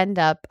this send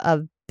up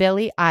of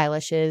Billie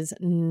Eilish's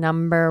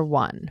number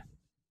 1.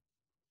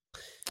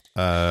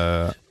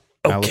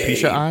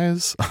 Alopecia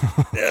eyes.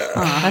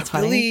 That's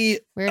funny. Billie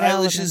Weird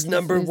Al Eilish's laments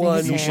number losing 1.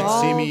 his You hair. should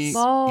see me.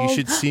 Bald, You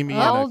should see me.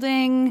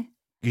 balding.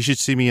 You should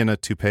see me in a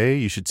toupee.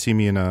 You should see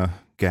me in a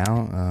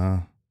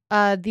gown.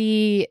 I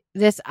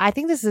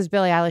think this is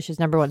Billie Eilish's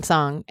number 1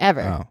 song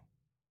ever. Oh.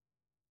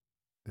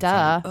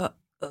 Duh.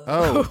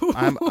 Oh,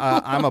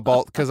 I'm a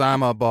bald because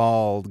I'm a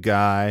bald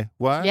guy.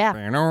 What? Yeah.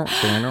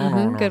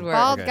 Mhm. Good work.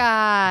 Bald Okay.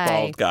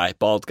 guy.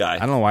 Bald guy. I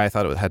don't know why I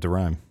thought it had to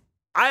rhyme.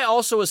 I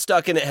also was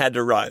stuck in it had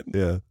to rhyme.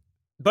 Yeah.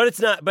 But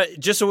it's not, but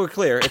just so we're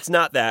clear, it's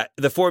not that.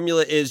 The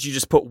formula is you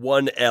just put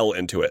one L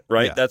into it,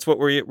 right? Yeah. That's what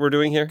we're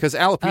doing here? Because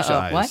alopecia Uh-oh,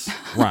 eyes what?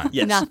 rhyme.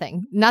 Yes.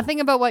 Nothing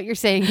about what you're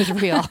saying is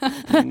real.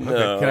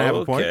 No, Can I have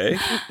a point? okay.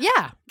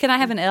 Yeah. Can I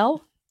have an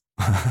L?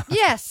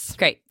 Yes.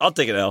 Great. I'll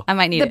take an L. I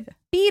might need The it.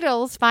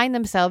 Beatles find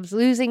themselves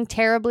losing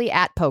terribly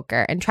at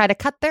poker and try to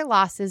cut their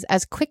losses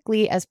as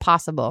quickly as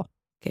possible.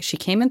 Okay, she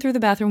came in through the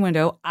bathroom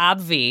window.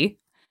 Obvi.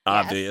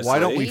 Obviously. Why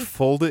don't we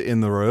fold it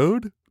in the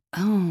road?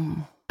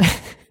 Oh.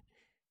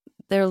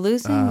 They're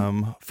losing.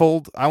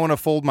 I want to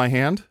fold my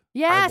hand.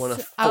 Yes. wanna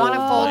I want to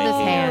fold fold my this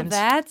hand. hand.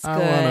 That's I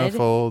want good. to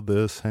fold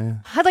this hand.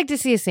 I'd like to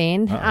see a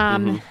scene.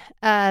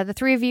 Uh-oh. The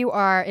 3 of you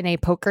are in a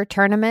poker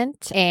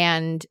tournament,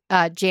 and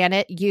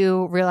Janet,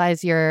 you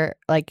realize you're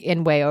like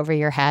in way over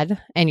your head,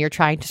 and you're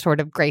trying to sort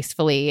of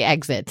gracefully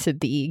exit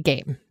the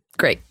game.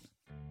 Great.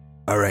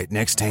 All right,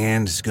 next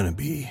hand is going to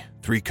be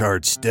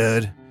 3-card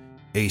stud,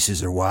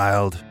 aces are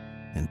wild,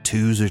 and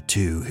 2s are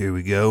 2. Here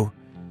we go.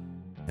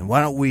 And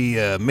why don't we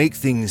make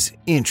things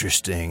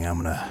interesting?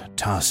 I'm going to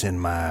toss in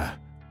my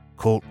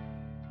Colt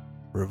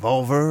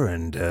revolver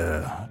and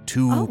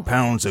 2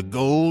 pounds of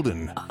gold,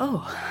 and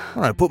Oh. I'm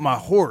going to put my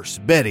horse,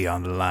 Betty,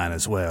 on the line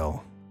as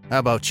well. How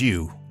about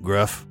you,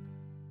 Gruff?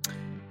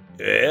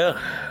 Yeah,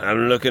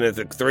 I'm looking at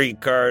the 3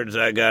 cards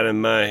I got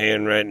in my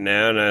hand right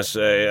now, and I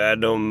say, I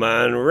don't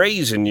mind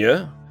raising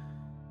you.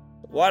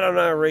 Why don't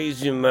I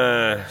raise you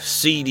my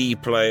CD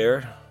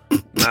player,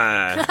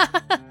 my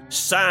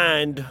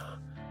signed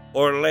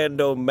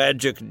Orlando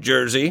Magic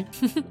jersey,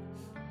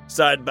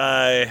 signed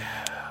by,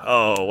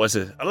 what's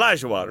it?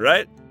 Olajuwon,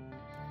 right?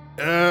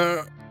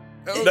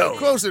 No.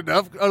 Close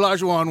enough.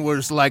 Olajuwon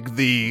was like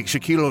the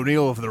Shaquille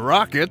O'Neal of the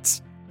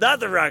Rockets. Not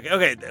the Rocket.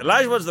 Okay,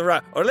 Olajuwon's the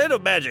Rock. Orlando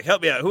Magic,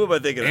 help me out. Who am I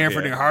thinking of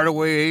Anthony here?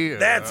 Hardaway.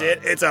 That's it.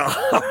 It's a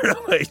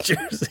Hardaway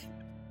jersey.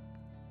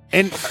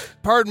 And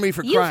pardon me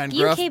for crying,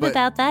 Gruff, but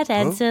that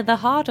answer the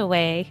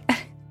Hardaway.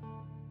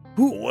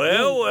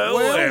 Well,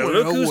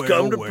 look who's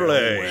come to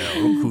play.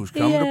 Look who's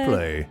come Yeah. to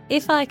play.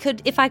 If I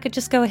could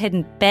just go ahead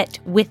and bet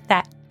with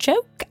that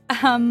joke,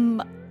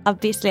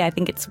 obviously I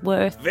think it's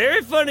worth.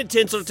 Very funny,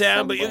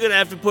 Tinseltown, but you're going to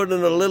have to put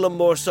in a little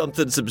more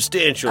something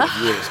substantial if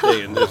you want to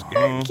stay in this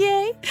game.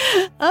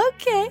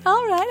 Okay,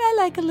 all right, I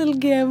like a little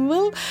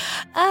gamble.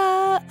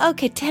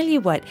 Okay, tell you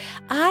what,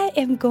 I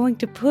am going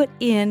to put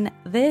in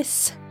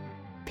this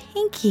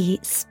pinky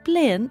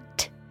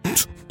splint.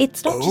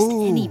 It's not just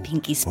any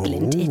pinky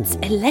splint, it's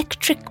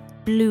electric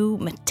blue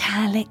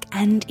metallic,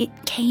 and it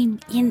came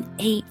in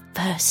a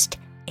first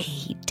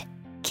aid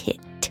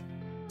kit.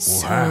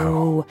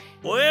 So,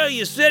 Well,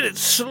 you said it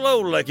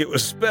slow like it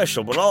was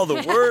special, but all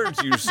the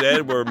words you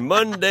said were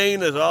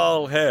mundane as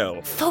all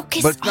hell.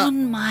 focus But not-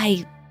 on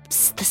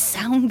the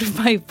sound of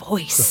my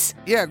voice.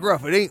 Yeah,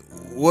 Gruff, it ain't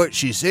what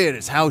she said,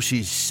 it's how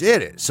she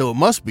said it. So it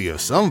must be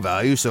of some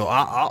value, so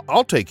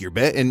I'll take your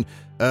bet. And,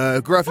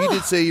 Gruff, you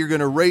did say you're going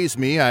to raise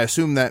me. I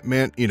assume that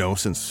meant,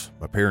 since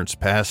my parents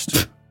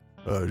passed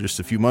just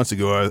a few months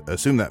ago, I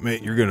assume that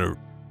meant you're going to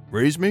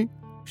raise me?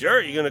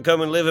 Sure, you're going to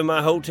come and live in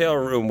my hotel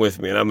room with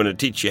me, and I'm going to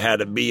teach you how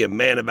to be a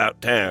man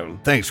about town.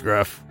 Thanks,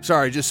 Gruff.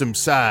 Sorry, just some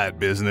side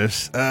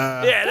business.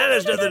 Yeah, that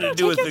has nothing to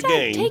do with the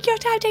game. Take your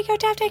time.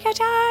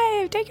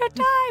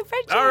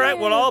 Friendship. All right,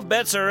 well, all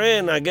bets are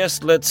in. I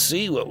guess let's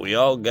see what we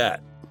all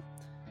got.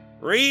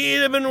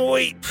 Read 'em and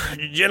weep,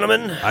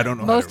 gentlemen. I don't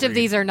know. Most of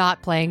these are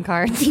not playing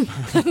cards.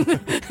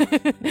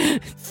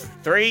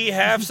 3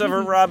 halves of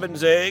a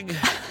robin's egg,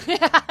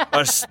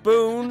 a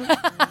spoon,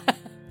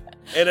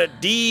 and a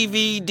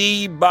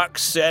DVD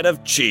box set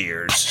of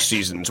Cheers,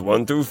 seasons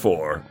 1 through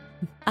 4.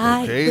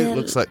 Okay, it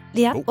looks like...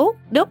 Yeah. Oh,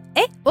 no.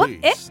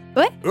 Please.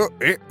 What? Oh.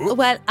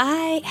 Well,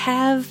 I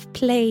have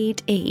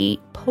played a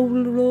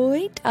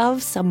Polaroid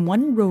of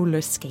someone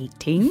roller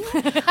skating.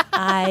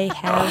 I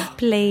have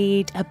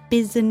played a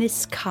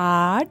business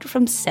card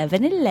from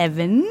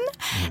 7-Eleven.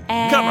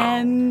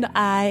 And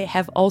I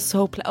have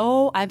also played...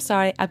 Oh, I'm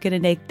sorry. I'm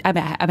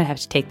gonna have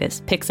to take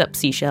this. Picks up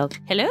seashell.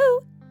 Hello?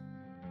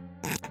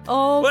 Okay.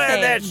 Well,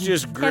 that's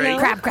just great.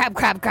 Crab.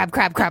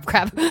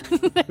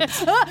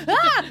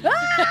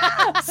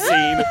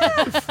 Scene.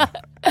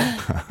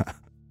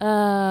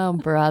 Oh,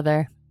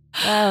 brother.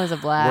 That was a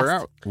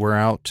blast. We're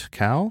out,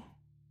 Cal?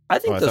 I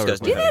think Oh, I those thought we guys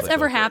were do Do you think have that's like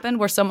ever a- happened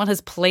where someone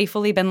has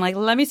playfully been like,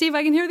 let me see if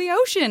I can hear the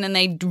ocean? And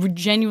they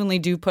genuinely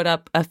do put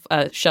up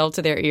a shell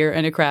to their ear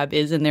and a crab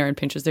is in there and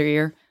pinches their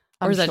ear?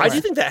 Or is that I just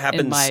do think that in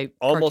happens my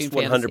almost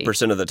cartoon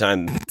 100% of the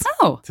time.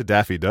 Oh, To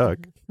Daffy Duck.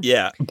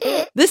 Yeah.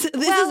 this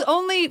is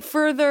only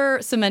further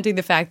cementing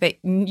the fact that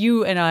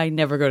you and I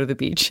never go to the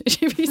beach.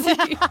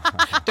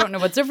 Don't know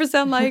what surfers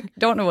sound like.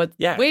 Don't know what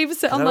Yeah. waves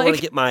 'Cause I sound don't want like.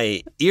 to get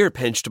my ear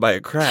pinched by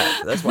a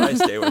crab. That's why I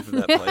stay away from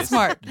that Yeah, place.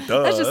 smart.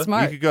 Duh. That's just You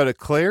smart. could go to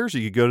Claire's or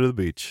you could go to the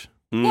beach.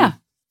 Mm.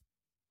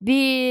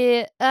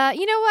 Yeah.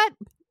 You know what?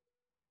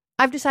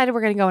 I've decided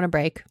we're going to go on a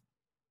break.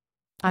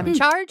 I'm in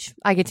charge.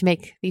 I get to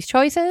make these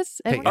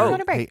choices, and Hey, we're going to go Aaron.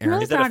 on a break. Hey, I'm really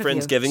Aaron. Is that proud a of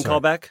you. Friendsgiving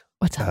Sorry. callback?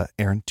 What's up?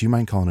 Aaron, do you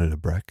mind calling it a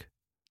break?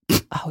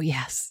 Oh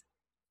yes,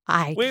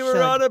 I. We were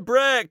should. on a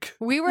break.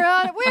 We were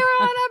on a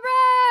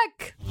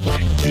break.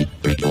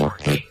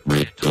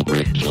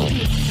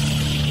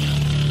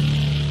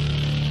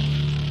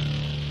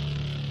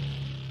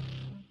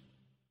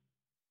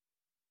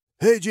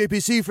 Hey,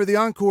 JPC, for the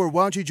encore,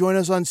 why don't you join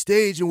us on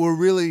stage and we'll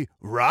really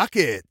rock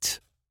it?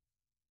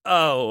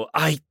 Oh,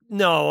 I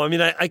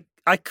mean,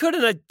 I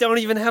couldn't. I don't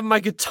even have my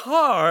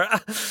guitar.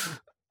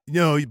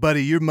 No,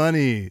 buddy, your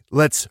money.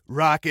 Let's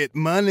rock it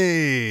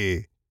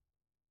money.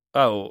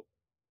 Oh,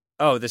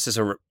 this is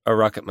a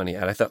Rocket Money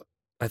ad. I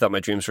thought my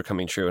dreams were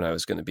coming true and I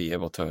was going to be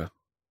able to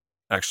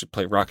actually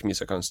play rock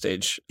music on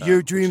stage.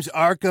 Your dreams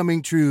are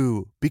coming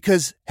true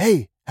because,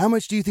 hey, how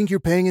much do you think you're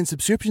paying in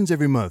subscriptions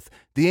every month?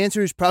 The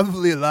answer is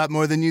probably a lot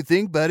more than you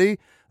think, buddy.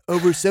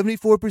 Over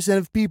 74%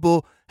 of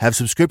people have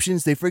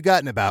subscriptions they've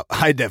forgotten about.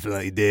 I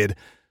definitely did.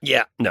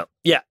 No,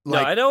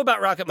 Like- I know about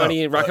Rocket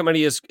Money. Rocket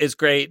Money is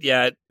great.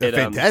 Yeah, it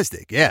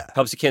Fantastic, yeah.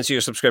 helps you cancel your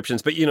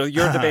subscriptions. But you're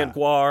the band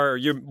Guar, or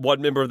you're one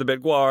member of the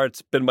band Guar.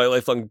 It's been my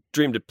lifelong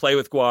dream to play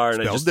with Guar,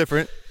 and Spelled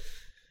different.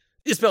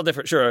 It's spelled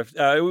different, sure.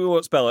 We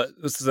won't spell it.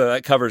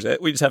 That covers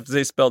it. We just have to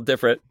say spelled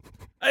different.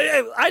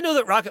 I know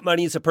that Rocket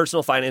Money is a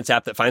personal finance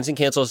app that finds and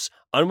cancels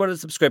unwanted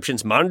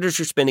subscriptions, monitors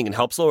your spending, and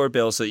helps lower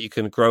bills so that you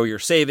can grow your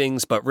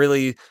savings. But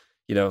really,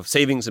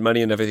 savings and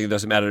money and everything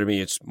doesn't matter to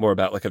me. It's more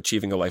about like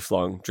achieving a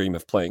lifelong dream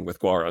of playing with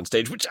Guar on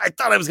stage, which I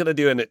thought I was going to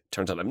do, and it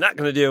turns out I'm not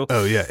going to do.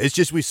 Oh, yeah. It's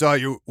just we saw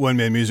your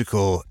one-man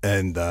musical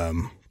and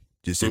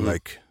just seemed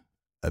like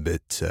a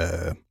bit...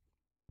 I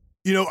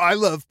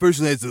love,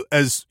 personally,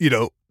 as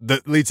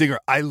the lead singer,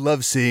 I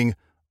love seeing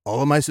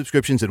all of my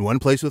subscriptions in one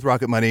place with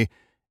Rocket Money.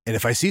 And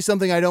if I see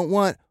something I don't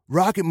want,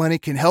 Rocket Money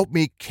can help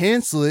me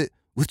cancel it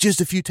with just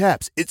a few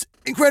taps. It's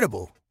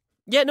incredible.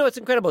 Yeah, no, it's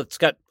incredible. It's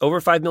got over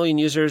 5 million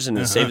users and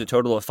it's saved a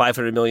total of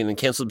 500 million in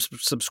canceled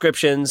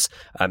subscriptions,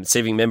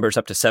 saving members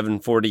up to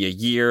 $740 a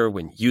year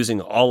when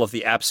using all of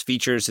the app's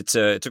features. It's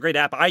a great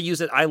app. I use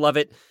it. I love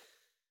it.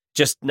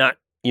 Just not,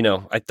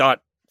 I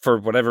thought for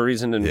whatever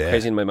reason and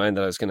crazy in my mind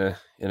that I was going to,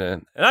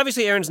 and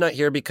obviously Erin's not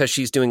here because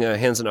she's doing a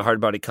hands on a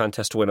hard body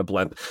contest to win a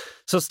blimp.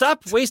 So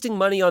stop wasting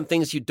money on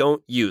things you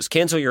don't use.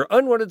 Cancel your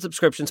unwanted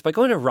subscriptions by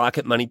going to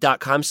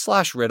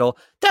rocketmoney.com/riddle.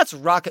 That's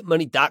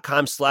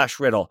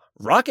rocketmoney.com/riddle.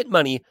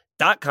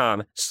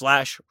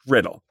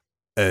 rocketmoney.com/riddle.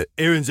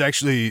 Aaron's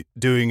actually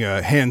doing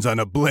a hands on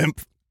a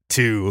blimp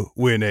to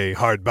win a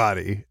hard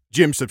body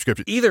gym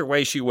subscription. Either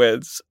way, she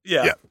wins.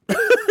 Yeah.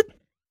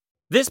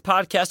 This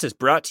podcast is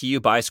brought to you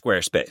by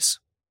Squarespace.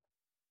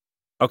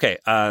 Okay.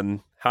 Hi,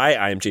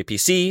 I am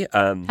JPC.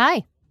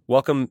 Hi.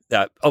 Welcome.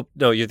 Oh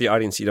no, you're the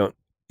audience. You don't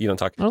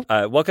talk.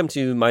 Oh. Welcome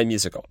to my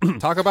musical.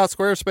 Talk about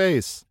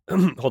Squarespace.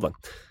 Hold on.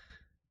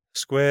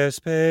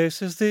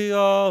 Squarespace is the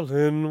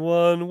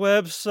all-in-one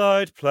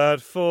website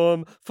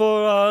platform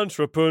for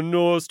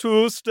entrepreneurs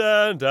to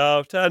stand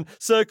out and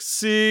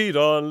succeed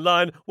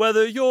online,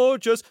 whether you're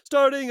just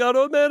starting out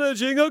or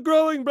managing a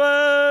growing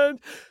brand.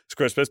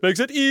 Squarespace makes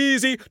it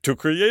easy to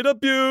create a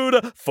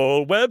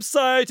beautiful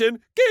website,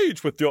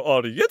 engage with your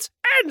audience,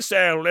 and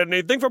sell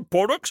anything from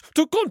products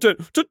to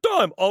content to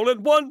time, all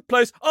in one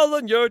place, all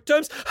on your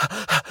terms.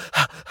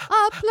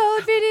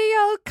 Upload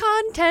video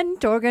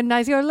content.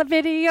 Organize your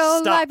video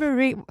Stop.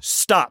 library.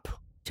 Stop.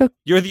 Show-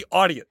 You're the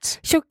audience.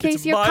 Showcase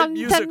It's your my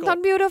content musical.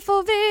 on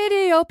beautiful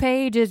video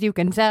pages. You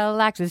can sell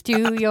access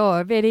to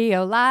your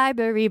video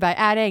library by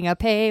adding a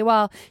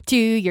paywall to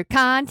your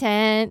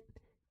content.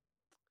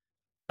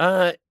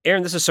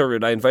 Aaron, this is so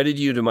rude. I invited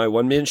you to my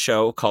one-man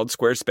show called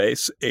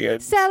Squarespace,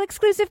 and Sell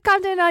exclusive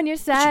content on your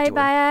site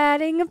by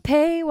adding a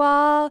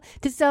paywall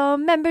to sell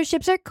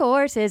memberships or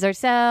courses, or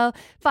sell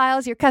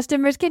files your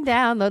customers can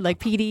download like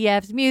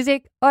PDFs,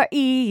 music, or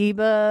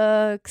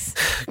ebooks.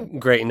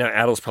 great. Now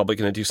Adel's probably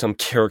going to do some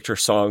character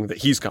song that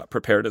he's got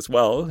prepared as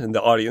well, and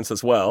the audience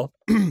as well.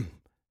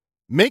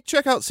 Make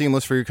checkout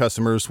seamless for your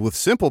customers with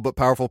simple but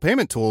powerful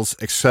payment tools.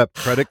 Accept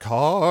credit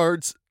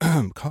cards,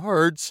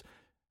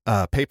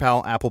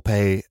 PayPal, Apple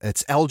Pay.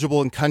 It's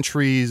eligible in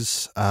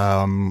countries.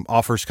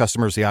 Offers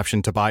customers the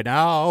option to buy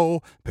now,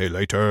 pay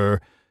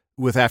later,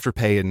 with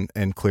Afterpay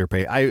and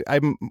ClearPay.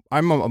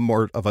 I'm a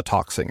more of a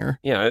talk singer,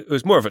 Yeah, it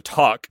was more of a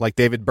talk. like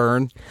David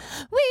Byrne.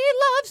 We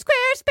love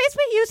Squarespace.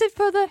 We use it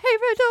for the Hey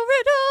Riddle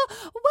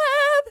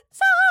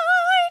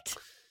website.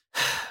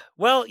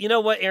 Well, you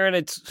know what, Aaron?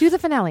 It's Do the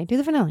finale. Do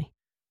the finale.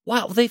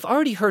 wow. They've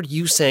already heard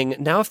you sing.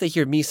 Now, if they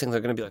hear me sing,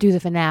 they're going to be like, Do the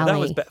finale. "That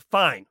was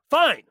fine.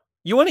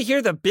 You want to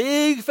hear the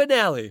big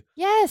finale?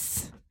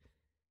 Yes.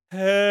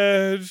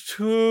 Head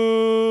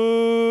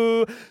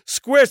to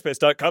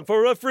squarespace.com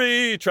for a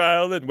free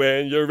trial, and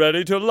when you're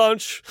ready to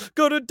launch,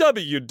 go to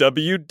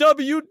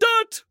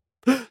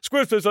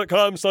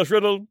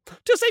www.squarespace.com/riddle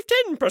to save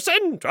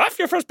 10% off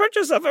your first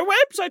purchase of a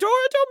website or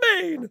a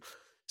domain.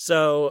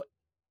 So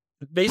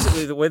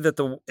basically, the way that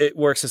it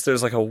works is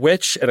there's like a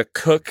witch and a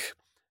cook,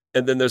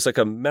 and then there's like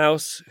a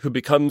mouse who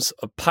becomes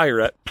a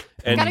pirate.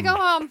 And Gotta go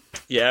home.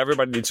 yeah,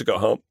 everybody needs to go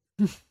home.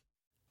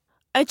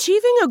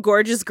 Achieving a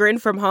gorgeous grin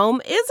from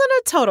home isn't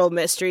a total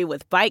mystery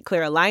with Bite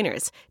Clear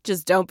aligners.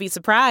 Just don't be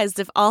surprised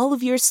if all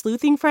of your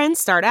sleuthing friends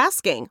start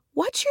asking,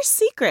 "What's your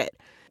secret?"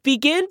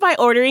 Begin by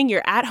ordering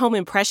your at-home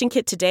impression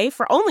kit today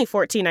for only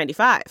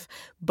 $14.95.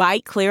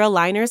 Bite Clear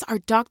aligners are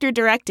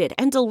doctor-directed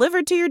and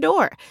delivered to your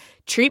door.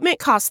 Treatment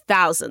costs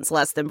thousands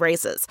less than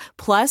braces.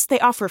 Plus, they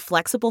offer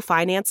flexible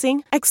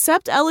financing,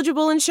 accept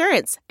eligible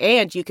insurance,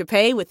 and you can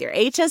pay with your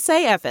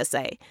HSA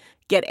FSA.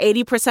 Get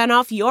 80%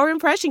 off your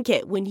impression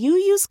kit when you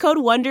use code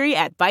WONDERY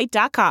at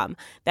Byte.com.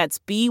 That's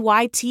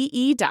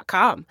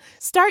BYTE.com.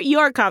 Start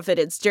your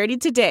confidence journey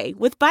today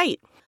with Byte.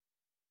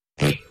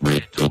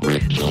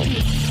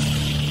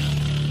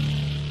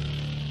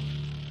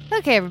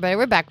 Okay, everybody,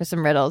 we're back with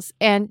some riddles.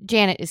 And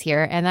Janet is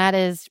here, and that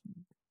is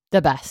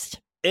the best.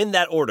 In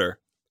that order.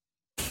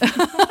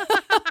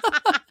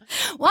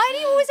 Why do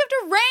you always have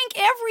to rank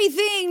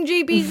everything,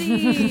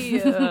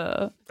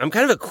 JPZ? I'm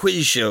kind of a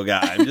quiz show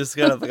guy. I'm just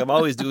kind of like, I'm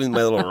always doing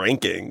my little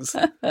rankings.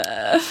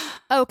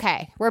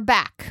 Okay, we're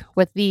back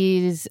with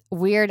these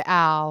Weird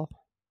Al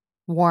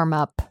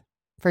warm-up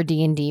for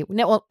D&D.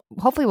 No, well,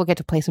 hopefully we'll get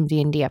to play some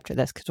D&D after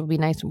this because we'll be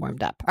nice and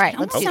warmed up. All right,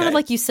 let's It do sounded it.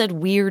 like you said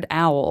Weird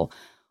Owl,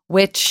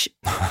 which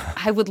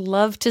I would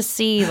love to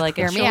see, like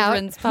a Hear me out.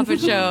 children's puppet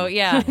show.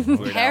 Yeah,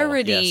 Weird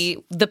parody,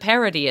 Owl, the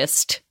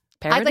parodiest.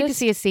 I'd like to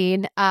see a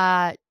scene.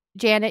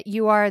 Janet,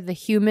 you are the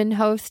human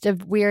host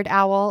of Weird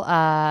Owl.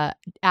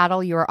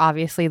 Adel, you are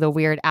obviously the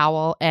Weird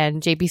Owl.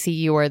 And JPC,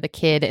 you are the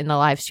kid in the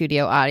live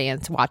studio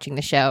audience watching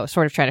the show,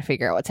 sort of trying to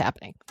figure out what's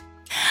happening.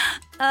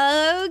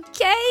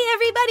 Okay,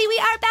 everybody, we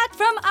are back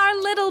from our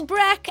little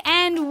break,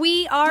 and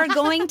we are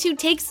going to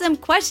take some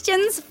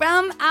questions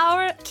from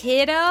our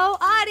kiddo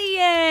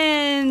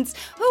audience.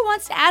 Who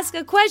wants to ask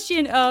a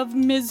question of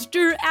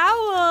Mr.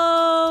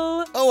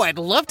 Owl? Oh, I'd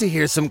love to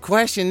hear some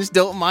questions.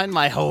 Don't mind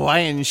my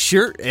Hawaiian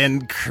shirt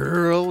and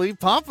curly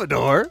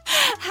pompadour.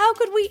 How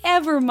could we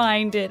ever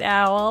mind it,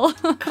 Owl?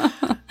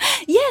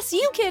 Yes,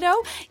 you, kiddo.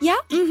 Yeah,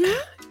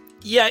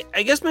 Yeah,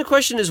 I guess my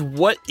question is,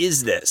 what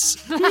is this?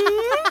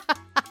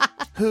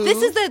 Who?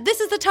 This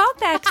is the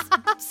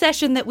talkback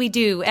session that we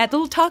do at the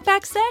little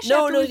talkback session.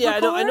 No, after we yeah, I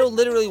know record.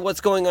 literally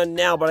what's going on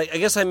now, but I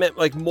guess I meant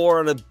like more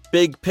on a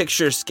big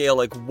picture scale.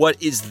 Like,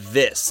 what is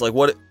this? Like,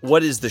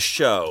 what is the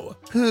show?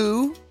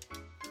 Who?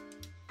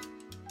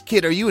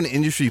 Kid, are you an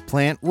industry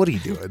plant? What are you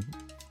doing?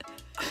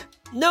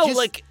 No, Just-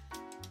 like,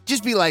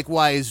 Just be like,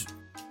 why is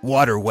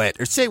water wet?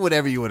 Or say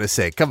whatever you want to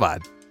say. Come on.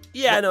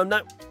 yeah, no, I'm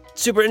not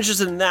super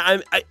interested in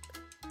that.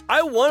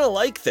 I want to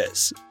like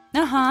this.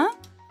 Uh-huh.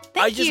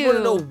 Thank I just you. want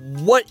to know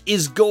what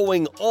is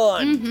going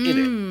on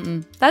in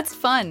it. That's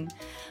fun.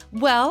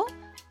 Well,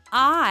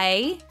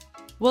 I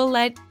will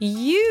let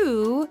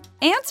you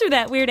answer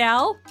that, Weird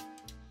Al.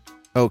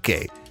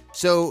 Okay.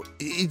 So,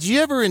 did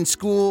you ever in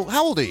school?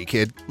 How old are you,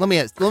 kid? Let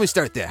me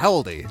start there. How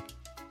old are you?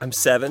 I'm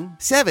 7.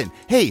 7.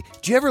 Hey,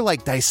 did you ever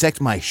like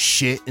dissect my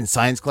shit in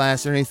science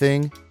class or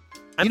anything?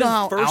 I'm you know in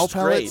how first owl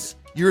grade. pellets?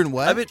 You're in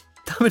what?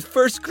 I'm in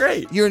first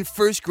grade. You're in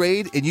first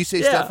grade and you say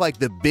Yeah. stuff like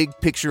the big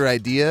picture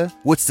idea.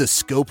 What's the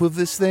scope of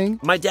this thing?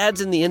 My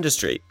dad's in the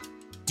industry.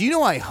 Do you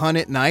know I hunt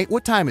at night?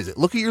 What time is it?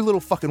 Look at your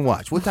little fucking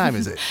watch. What time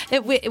is it?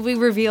 We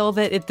reveal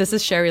that this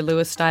is Sherry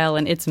Lewis style,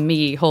 and it's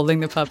me holding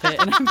the puppet,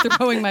 and I'm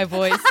throwing my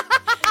voice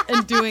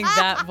and doing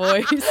that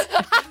voice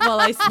while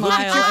I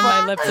smile and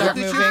my lips Look aren't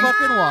at moving. your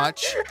fucking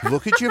watch.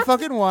 Look at your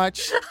fucking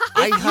watch.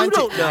 I hunt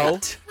don't at know.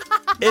 night.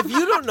 If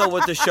you don't know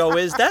what the show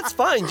is, that's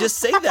fine. Just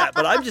say that.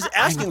 But I'm just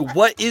asking,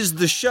 what is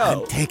the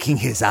show? I'm taking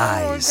his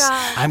eyes.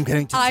 I'm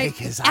going to take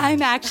his eyes.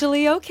 I'm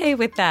actually okay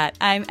with that.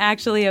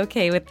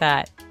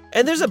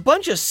 And there's a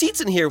bunch of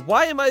seats in here.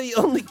 Why am I the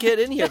only kid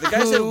in here? The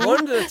guy said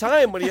one at a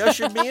time when he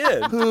ushered me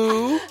in.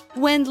 Who?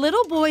 When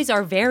little boys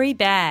are very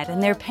bad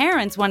and their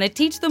parents want to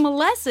teach them a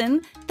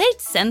lesson, they'd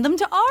send them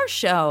to our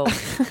show.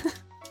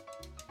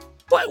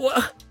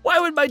 Why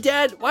would my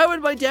dad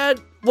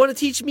want to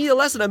teach me a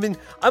lesson? I mean,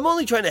 I'm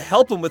only trying to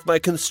help him with my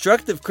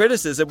constructive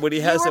criticism when he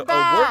has a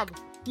work.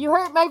 You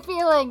hurt my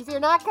feelings. You're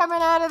not coming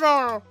out of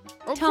there.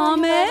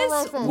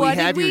 Thomas, what we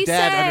have did your we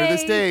dad say? under the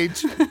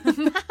stage.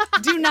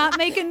 Do not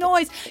make a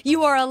noise.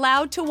 You are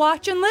allowed to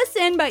watch and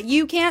listen, but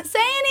you can't say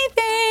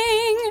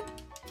anything.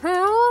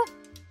 Who?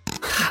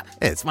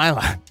 It's my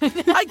line.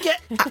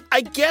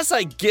 I guess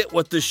I get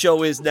what the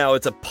show is now.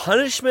 It's a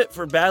punishment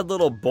for bad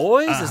little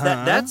boys. Is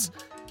that's?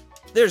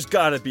 There's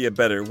got to be a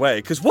better way.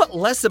 Because what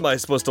lesson am I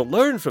supposed to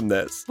learn from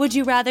this? Would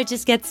you rather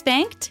just get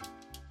spanked?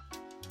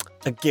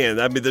 Again,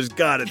 I mean, there's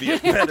got to be a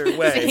better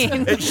way.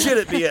 It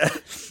shouldn't be a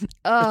choice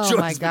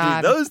my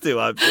God. between those two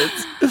options.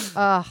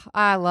 Oh,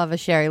 I love a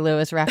Sherry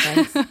Lewis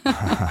reference.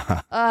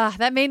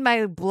 That made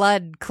my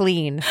blood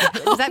clean.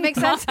 Does that make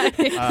sense? Sure. It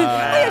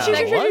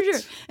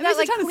That makes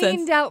like a ton of cleaned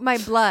sense. out my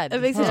blood.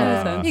 It makes a ton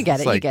of sense. You get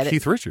It's it. like You get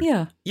Keith Richards.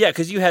 Yeah. Yeah,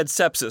 because you had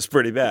sepsis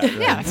pretty bad. Right?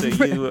 Yeah, So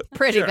you,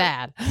 Pretty sure.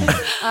 bad.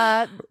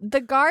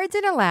 The guards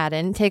in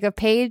Aladdin take a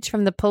page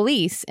from the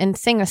police and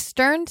sing a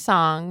stern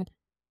song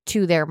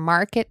to their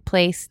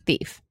marketplace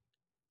thief.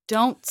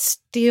 Don't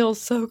steal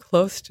so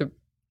close to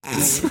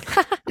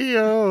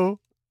Yo.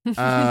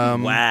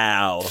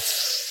 Wow.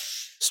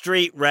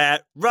 Street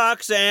rat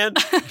Roxanne.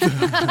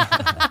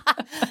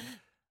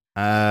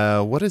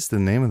 What is the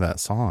name of that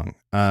song?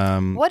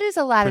 What does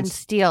Aladdin Prince-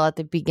 steal at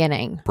the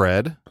beginning?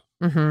 Bread.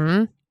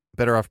 Mm-hmm.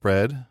 Better off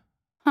bread.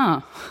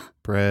 Huh.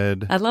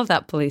 Bread. I love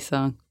that police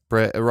song.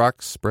 Bread.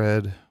 Rocks.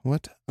 Bread.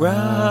 What?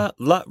 Rock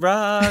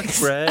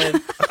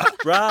bread.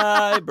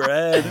 Rye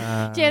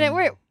bread. Janet,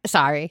 we're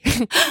sorry.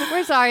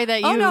 We're sorry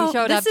that you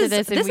showed up to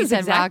this and this we is said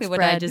exactly rocks what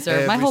bread. I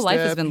deserve. My whole life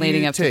has been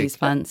leading up to these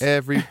puns.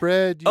 Every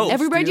bread you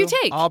Every bread you steal,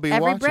 take. I'll be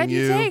Every watching bread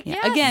you take. Yeah.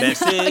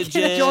 Yes. Again, Message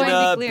in Join me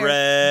a clear.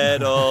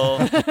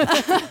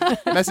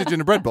 breadle. Message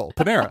in a bread bowl.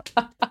 Panera.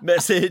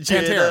 Message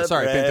Pantera, in a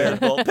sorry, bread Pantera.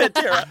 bowl.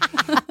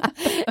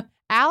 Pantera.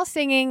 Al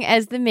singing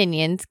as the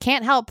Minions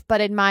can't help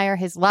but admire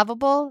his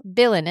lovable,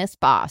 villainous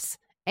boss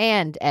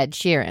and Ed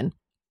Sheeran.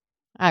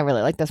 I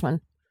really like this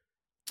one.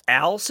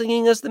 Al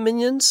singing as the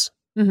Minions?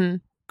 Mm-hmm.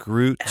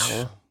 Groot.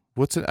 Al.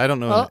 What's it? I don't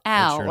know. Oh, any Ed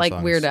Al, Sheeran like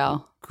songs. Weird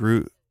Al.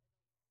 Groot.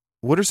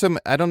 What are some?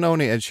 I don't know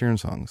any Ed Sheeran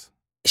songs.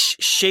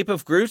 Shape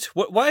of Groot?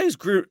 Why is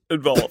Groot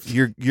involved?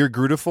 You're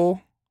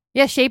Grootiful.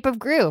 Yeah, Shape of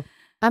Gru.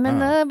 I'm in Oh.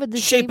 love with the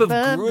Shape of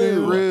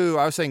Gru. Gru.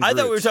 I was saying. I thought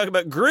we Groot. were talking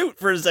about Groot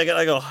for a second.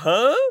 I go,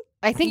 huh?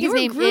 I think You his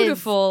name were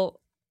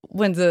beautiful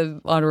when the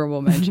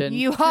honorable mention. is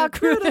You Are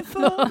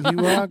Beautiful.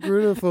 You are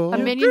Grootiful. A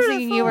minion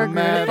singing You Are No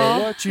matter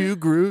Beautiful. what you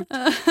Groot.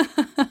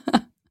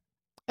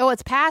 Oh,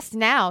 it's past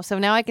now, so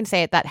now I can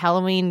say it. That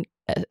Halloween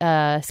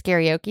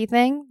karaoke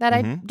thing that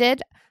I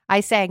did, I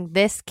sang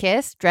This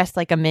Kiss dressed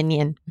like a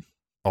minion.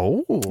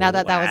 Oh. Now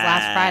that was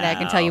last Friday, I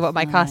can tell you what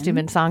my costume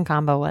and song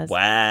combo was.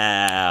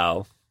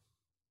 Wow.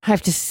 I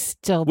have to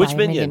still Which buy a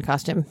minion minion?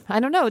 costume. I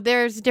don't know.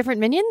 There's different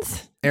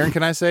minions. Aaron,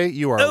 can I say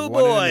you are? Oh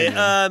one in a boy,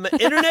 million.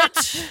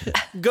 Internet,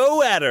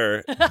 go at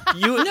her.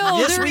 You, No,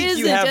 this there week isn't,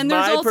 you have and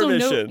there's my also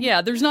permission.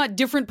 there's not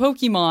different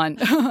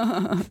Pokemon.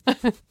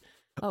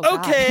 Oh, God.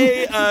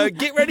 Okay,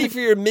 get ready for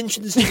your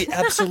mentions to be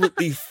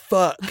absolutely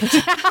fucked. I know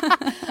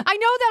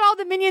that all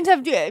the minions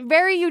have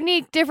very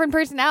unique, different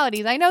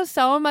personalities. I know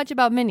so much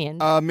about minions.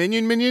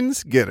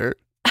 Minions, get her.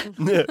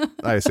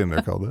 I assume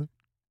they're called that.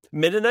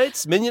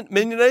 Mennonites?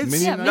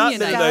 Mennonites? Yeah, Not Mennonites.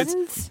 Mennonites.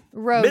 Guns,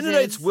 Roses.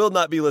 Mennonites will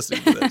not be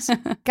listening to this.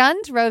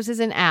 Guns, Roses,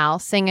 and Al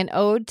sing an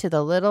ode to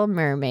the Little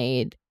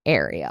Mermaid,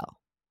 Ariel.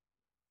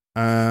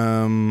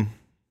 Welcome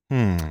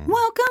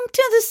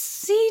to the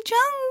sea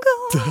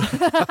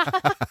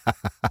jungle.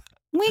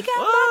 We got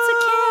lots of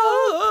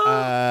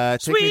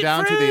kills. Take me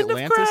down to the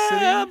Atlantis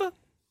city.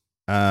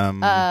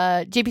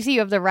 JPC, you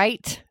have the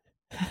right.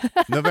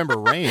 November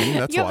Rain.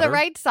 That's You have water. the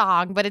right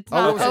song, but it's Oh,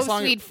 not what was the Oh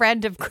song? Sweet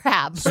Friend of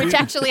Crab, which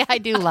actually I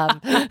do love.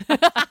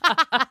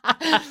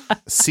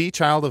 Sea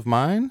Child of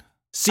Mine.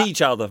 Sea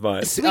child of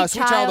mine. Sweet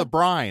Child of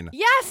Brine.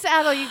 Yes,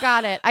 Adel, you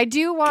got it. I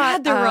do want.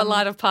 God, there were a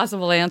lot of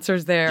possible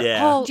answers there.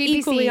 Yeah. All GPC.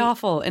 equally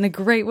awful in a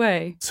great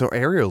way. So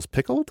Ariel's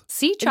pickled?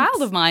 See,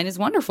 Child of Mine is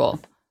wonderful.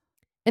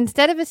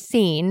 Instead of a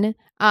scene,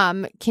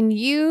 can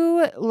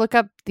you look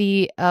up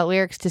the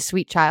lyrics to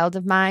Sweet Child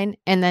of Mine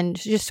and then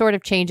just sort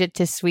of change it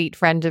to Sweet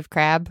Friend of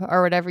Crab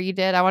or whatever you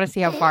did? I want to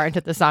see how far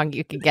into the song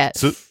you can get.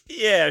 So,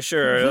 Yeah,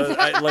 sure.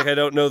 I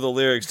don't know the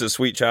lyrics to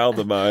Sweet Child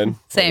of Mine.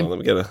 Same.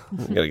 Hold on,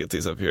 we gotta get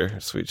these up here.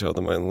 Sweet Child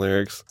of Mine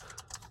lyrics.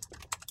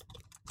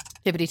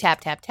 Tippity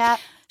tap, tap, tap.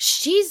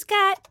 She's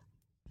got.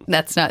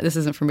 This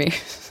isn't for me.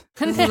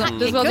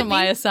 This wasn't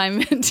my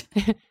assignment.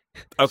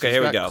 Okay,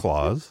 here we got go.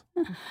 claws.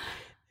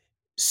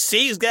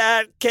 She's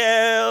got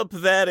kelp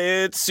that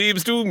it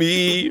seems to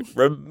me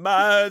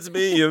reminds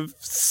me of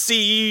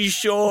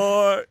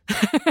seashore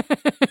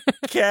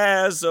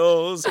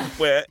castles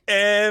where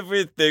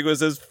everything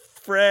was as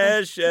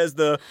fresh as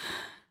the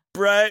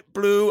bright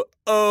blue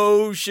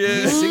ocean.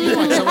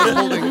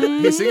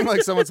 He's singing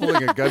like someone's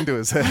holding a gun to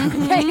his head.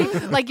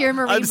 Like your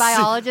marine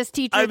biologist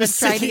teacher that's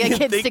trying to get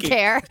kids to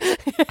care.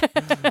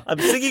 I'm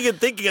singing and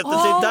thinking at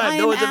the same time.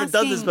 No one's ever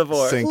done this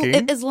before. Sinking.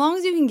 Well, as long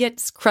as you can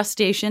get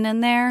crustacean in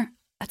there,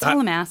 that's all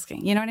I'm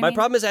asking. You know what I mean? My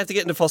problem is I have to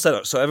get into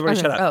falsetto, so everybody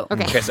shut up. Oh,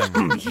 okay. Okay, so.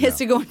 He has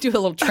to go into a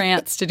little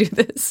trance to do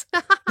this.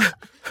 Now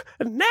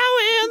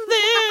and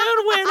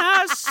then when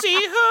I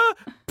see her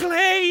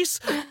place.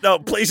 No,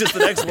 place is the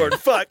next word.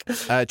 Fuck.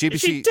 GBC,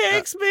 she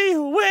takes me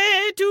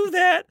away to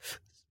that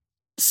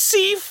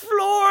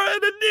seafloor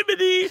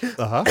anemone.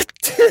 Uh-huh.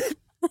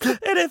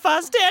 And if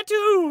I stare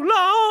too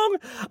long,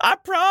 I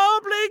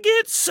probably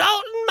get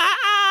salt in my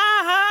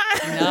eye.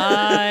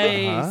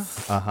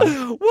 Nice.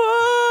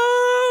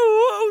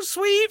 Whoa,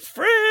 sweet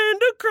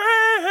friend of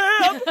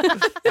crab.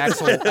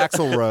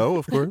 Axel Rowe,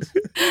 of course.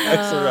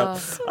 Axel Rowe.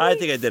 I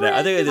think I did it.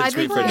 I think I did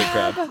sweet friend of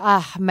crab.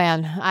 Ah,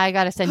 man, I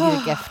got to send you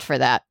a gift for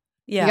that.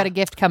 Yeah. You got a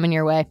gift coming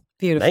your way.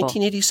 Beautiful.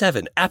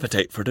 1987,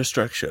 Appetite for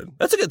Destruction.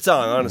 That's a good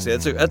song, honestly.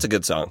 That's a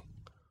good song.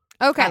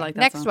 Okay, I like that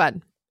next song.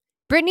 one.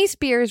 Britney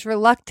Spears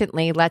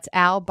reluctantly lets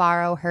Al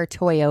borrow her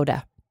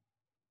Toyota.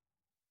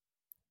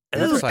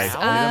 Another Oops, I Al.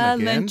 I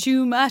again. lent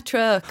you my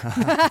truck.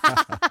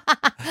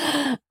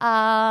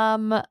 I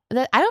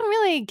don't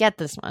really get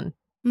this one.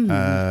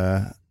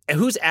 And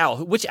who's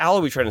Al? Which Al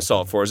are we trying to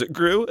solve for? Is it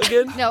Gru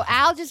again? No,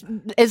 Al just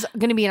is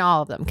going to be in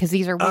all of them because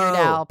these are Weird Oh.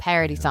 Al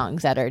parody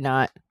songs that are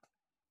not.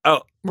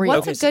 Oh, real.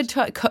 What's a good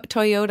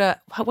Toyota?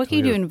 What can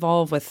you do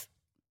involve with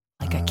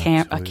like a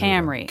Toyota.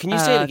 Camry? Can you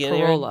say it again,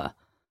 Aaron? Corolla.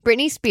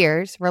 Britney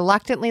Spears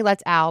reluctantly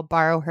lets Al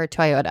borrow her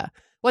Toyota.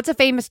 What's a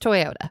famous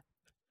Toyota?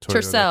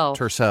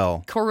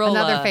 Tercel. Corolla.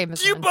 Another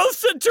famous you one. both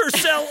said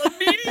Tercel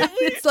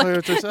immediately. It's like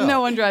Toyota Tercel.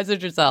 no one drives a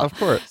Tercel. Of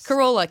course.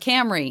 Corolla,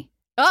 Camry.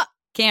 Oh.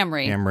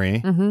 Camry.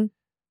 Camry. Mm-hmm.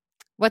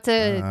 What's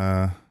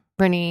a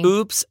Britney?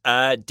 Oops,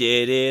 I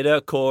did it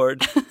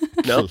Accord.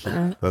 Nope,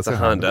 That's a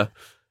Honda.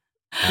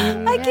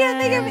 I can't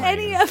think of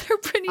any other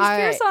Britney All Spears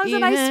right. songs,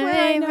 and I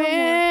swear I know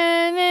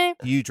more.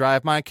 You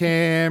drive my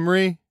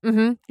Camry.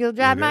 Mm-hmm. You'll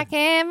drive Okay. my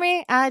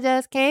Camry. I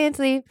just can't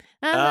sleep.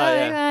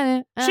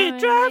 yeah. She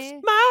drives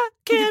my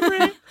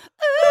Camry.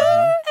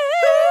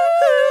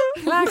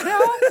 Like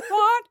no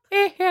one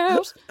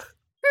else.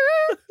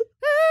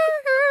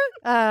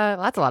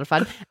 That's a lot of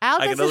fun.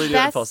 Al I does can only his do it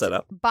in best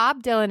falsetto.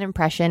 Bob Dylan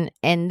impression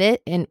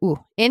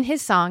in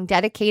his song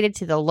dedicated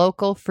to the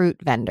local fruit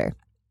vendor.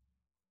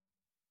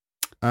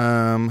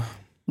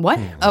 What?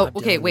 Oh, Bob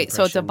okay. Dylan Wait.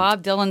 So it's a impression.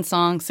 Bob Dylan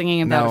song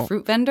singing about No. a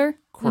fruit vendor?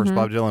 Of course,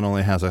 Bob Dylan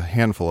only has a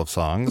handful of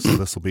songs, so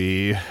this will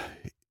be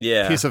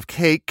Yeah. a piece of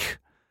cake.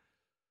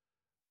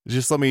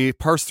 Just let me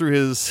parse through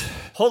his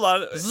Hold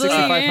on.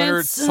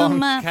 6,500 song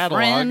my catalog.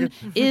 friend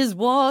is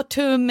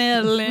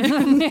watermelon.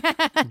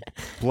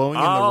 blowing in the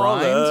All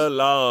rind.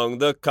 along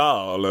the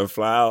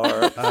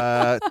cauliflower.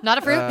 Not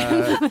a fruit.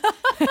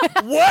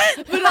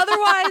 What? But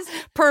otherwise,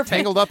 perfect.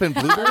 Tangled up in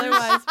blueberries.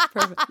 Otherwise,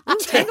 perfect.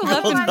 Tangled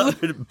up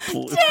in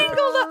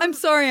tangled up. I'm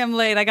sorry, I'm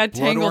late. I got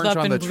Blood tangled orange up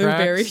on in the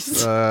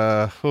blueberries.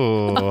 tracks.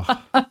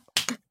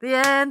 The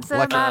answer,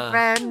 Like my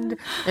friend,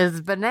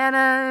 is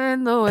banana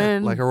in the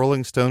wind. Like a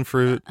Rolling Stone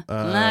fruit.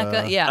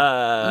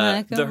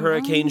 The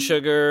hurricane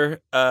sugar.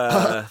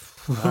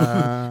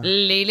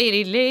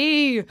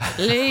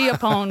 Lay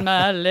upon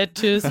my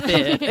lettuce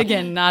bed.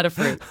 Again, not a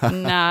fruit.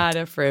 Not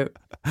a fruit.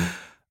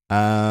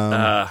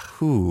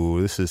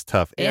 This is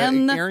tough.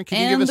 Aaron,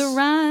 can you give the us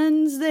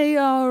rinds they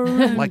are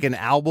like an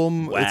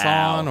album it's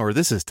Wow. on, or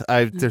this is?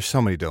 There's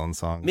so many Dylan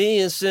songs.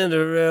 Me and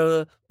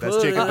Cinderella. That's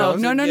put Jacob it all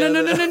Dylan? No.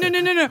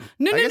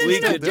 I guess we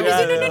could do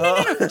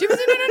it.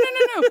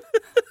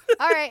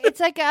 All right, it's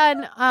like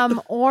an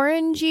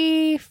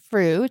orangey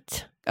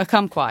fruit. A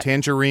kumquat.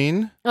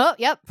 Tangerine. Oh,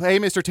 yep. Hey,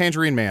 Mr.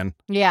 Tangerine Man.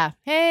 Yeah.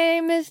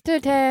 Hey,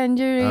 Mr.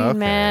 Tangerine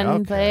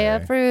Man, play a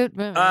okay. fruit.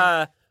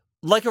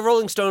 Like a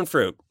Rolling Stone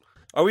fruit.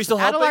 Are we still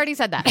Adel helping? already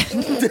said that.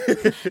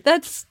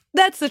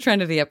 That's the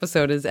trend of the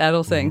episode is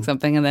Adel saying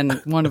something and then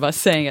one of us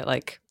saying it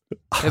like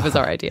it was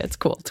our idea. It's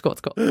cool.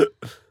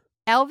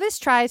 Elvis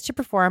tries to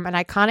perform an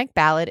iconic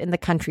ballad in the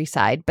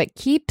countryside, but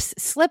keeps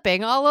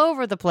slipping all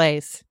over the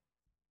place.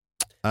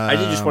 I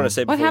did just want to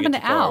say What before we happened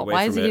get to too far Al? away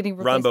Why from is he it, getting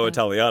replaced Rambo now?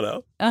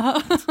 Italiano?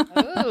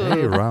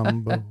 Hey,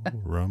 Rumbo.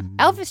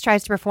 Elvis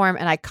tries to perform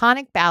an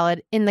iconic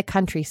ballad in the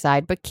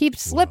countryside, but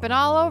keeps slipping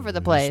all over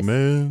the place.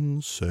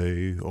 Men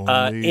say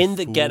only In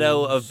the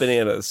ghetto of fools-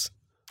 bananas.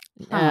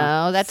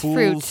 No, that's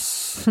fruit.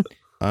 fools-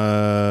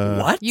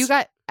 What? You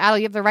got Al.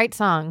 You have the right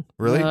song.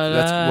 Really?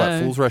 That's what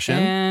Fools Rush In.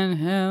 And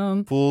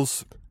him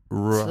Fools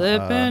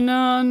slipping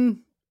on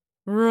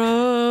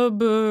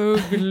rubber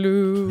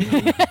glue.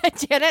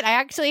 Janet, I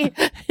actually.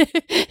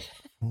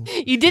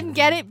 You didn't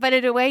get it, but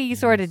in a way, you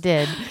sort of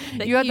did.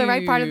 You had the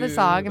right part of the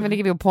song. I'm going to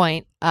give you a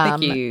point.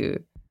 Thank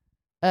you.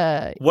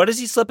 What is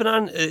he slipping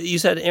on? You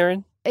said,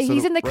 Aaron?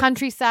 He's in the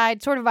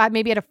countryside, sort of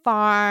maybe at a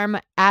farm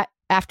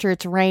after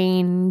it's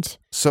rained.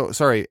 So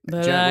sorry,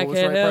 But Jen, I what was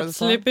the right can't part of help the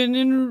song? slipping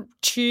in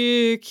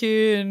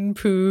chicken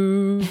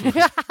poop.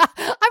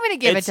 I'm going to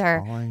give it to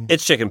her. Falling.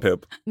 It's chicken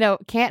poop. No,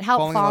 can't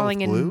help Falling in love falling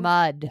with in glue?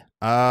 mud.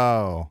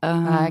 Oh,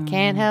 I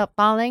can't help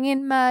falling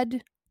in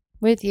mud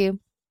with you.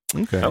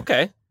 okay.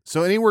 Okay.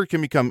 So any word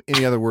can become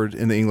any other word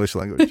in the English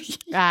language.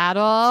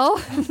 Adel.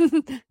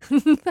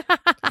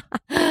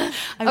 I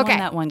won Okay.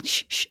 that one.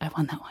 Shh, I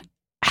won that one.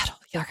 Adel,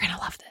 you're going to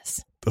love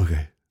this.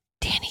 Okay.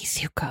 Danny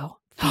Zuko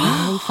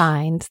finally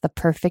finds the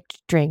perfect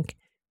drink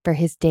for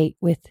his date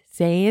with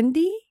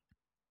Sandy.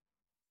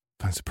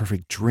 Finds a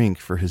perfect drink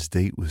for his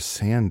date with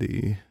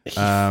Sandy.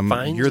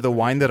 finds You're a the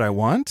wine that I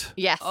want?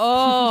 Yes.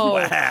 Oh,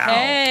 Wow.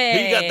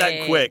 hey. He got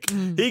that quick.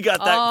 He got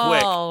that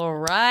quick. All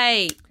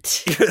right.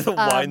 You're the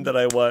wine that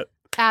I want.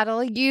 Adel,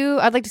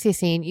 I'd like to see a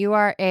scene. You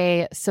are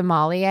a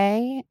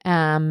sommelier,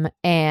 and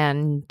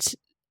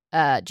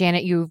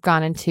Janet, you've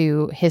gone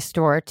into his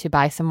store to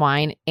buy some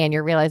wine, and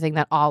you're realizing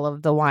that all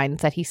of the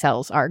wines that he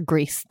sells are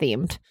Greece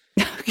themed.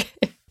 Okay.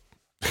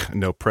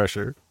 No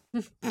pressure.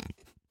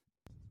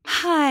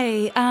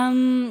 Hi.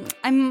 I'm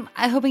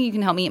hoping you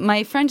can help me.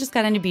 My friend just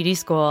got into beauty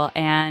school,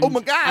 and Oh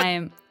my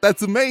God.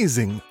 That's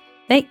amazing.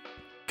 They.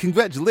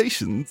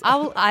 Congratulations.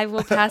 I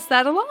will pass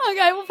that along.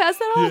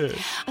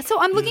 So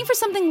I'm looking for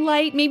something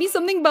light, maybe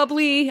something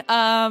bubbly,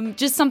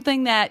 just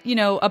something that,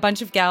 a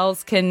bunch of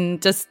gals can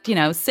just,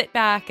 sit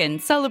back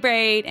and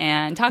celebrate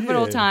and talk about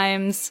old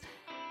times.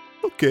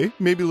 Okay,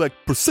 maybe like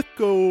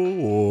Prosecco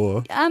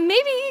or...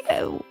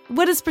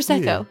 What is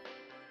Prosecco? Yeah.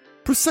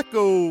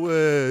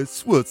 Prosecco,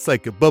 it's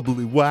like a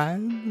bubbly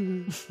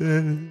wine.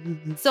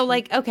 So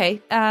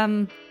okay,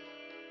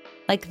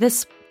 like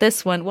this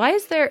one. Why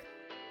is there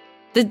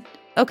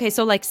Okay,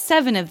 so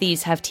 7 of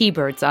these have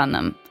T-birds on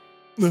them.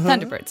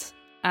 Thunderbirds.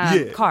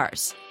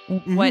 Cars.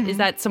 What is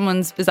that?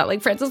 Is that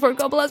like Francis Ford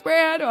Coppola's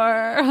brand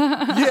or?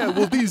 Yeah,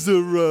 well, these are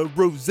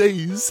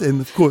rosés, and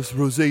of course,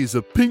 rosés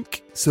are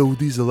pink, so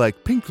these are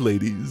like pink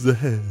ladies.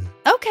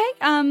 Okay.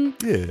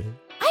 Yeah.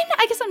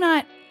 I guess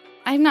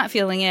I'm not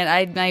feeling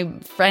it. My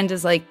friend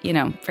is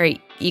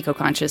very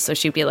eco-conscious, so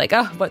she'd be like,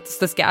 "Oh, what's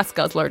this gas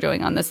guzzler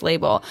doing on this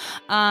label?"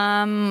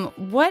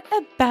 What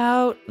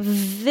about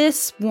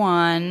this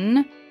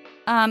one?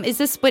 Is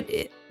this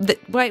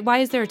why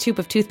is there a tube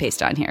of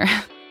toothpaste on here?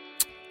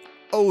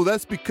 Oh,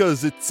 that's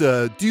because it's,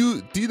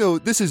 do you know,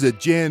 this is a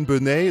Jan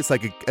Burnet. It's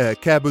like a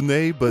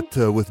Cabernet, but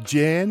with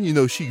Jan,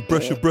 she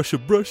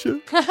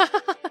brusher.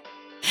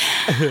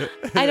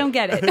 I don't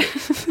get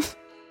it.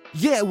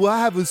 Yeah, well, I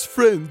have this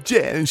friend,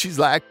 Jan, and she's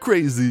like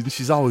crazy, and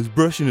she's always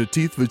brushing her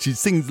teeth, but she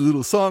sings a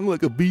little song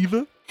like a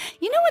beaver.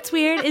 You know what's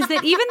weird is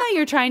that even though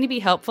you're trying to be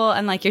helpful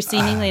and you're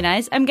seemingly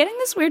nice, I'm getting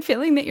this weird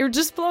feeling that you're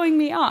just blowing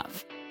me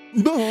off.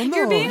 No,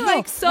 You're being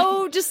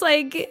so just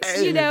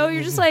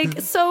you're just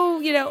so,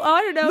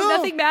 I don't know,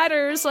 nothing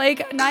matters,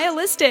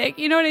 nihilistic,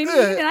 you know what I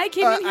mean? And I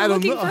came in here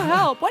looking for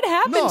help. What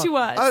happened to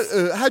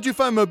us? How'd you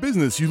find my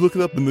business? You look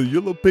it up in the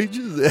yellow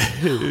pages?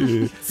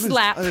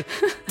 Slap.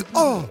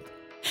 Oh.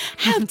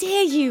 How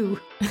dare you?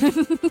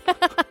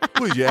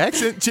 What's your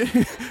accent?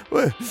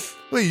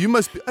 Wait, you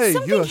must be. Hey,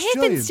 Something you're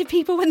Australian. happens to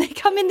people when they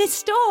come in this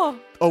store.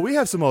 Oh, we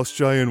have some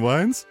Australian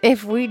wines.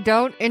 If we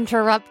don't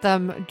interrupt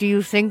them, do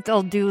you think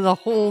they'll do the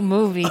whole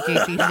movie,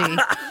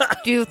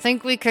 GTC? Do you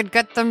think we could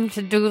get them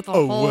to do the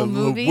whole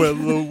movie?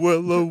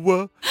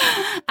 Well.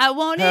 I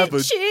want Have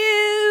it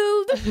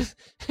chilled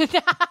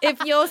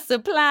if you're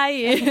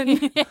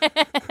supplying.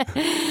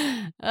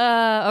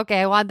 Okay,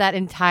 I want that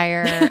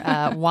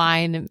entire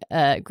wine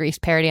Grease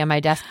parody on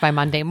my desk by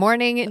Monday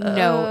morning.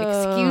 No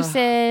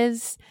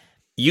excuses.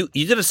 You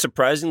did it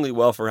surprisingly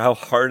well for how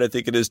hard I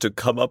think it is to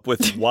come up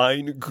with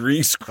wine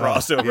Grease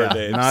crossover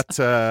names. Not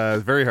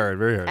very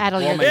hard.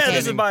 Adel, you're the Yeah, king.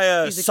 this is my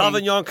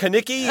Sauvignon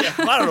Kaniki.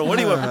 I don't know. What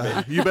do you want from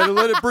me? You better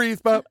let it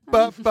breathe.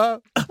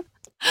 Because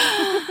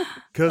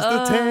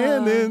the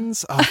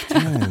tannins are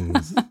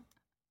tannins.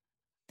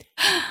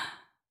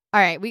 All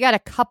right, we got a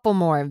couple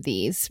more of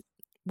these.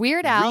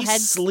 Weird Al had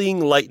Riesling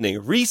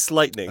Lightning. Reese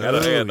Lightning. I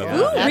don't know. yeah. Ooh,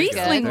 That's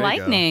Riesling good.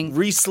 Lightning.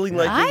 Riesling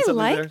Lightning. I something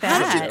like there.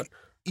 that.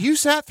 You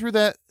sat through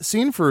that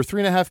scene for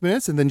 3.5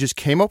 minutes and then just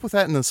came up with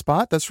that in the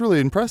spot? That's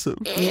really impressive.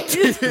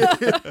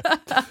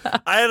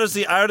 I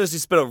honestly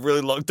spent a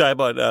really long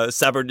time on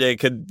Sabernet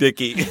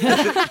Kaniki.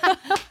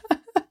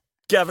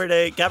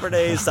 Cabernet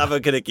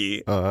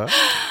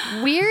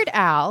Sauvignon. Weird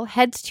Al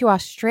heads to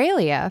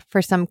Australia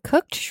for some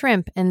cooked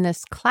shrimp in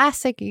this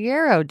classic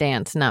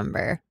Eurodance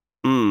number.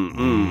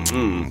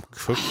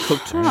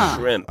 Cooked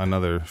shrimp.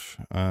 Another.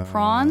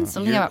 Prawns?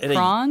 Something about in a-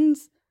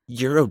 prawns?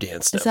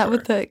 Eurodance. Is that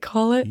what they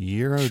call it?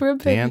 Euro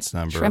Shrimp dance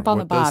number. shrimp on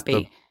What the does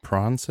bobby.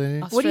 Prawn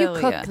say? What do you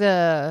Australia. cook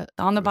the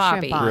On the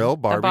barbie. shrimp on? Grill,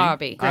 The Barbie.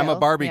 Barbie. I'm a Grill.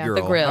 Barbie Yeah. girl.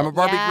 The grill. I'm a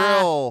Barbie Yeah.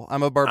 grill.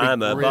 I'm a Barbie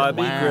I'm a grill.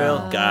 Barbie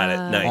grill. Got it.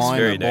 Nice. I'm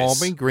Very a nice.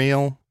 Barbie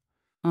grill.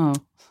 Oh.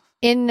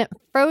 In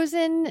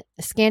frozen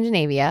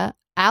Scandinavia,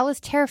 Al is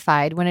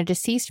terrified when a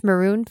deceased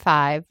Maroon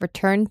 5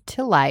 return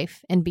to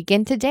life and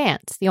begin to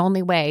dance the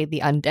only way the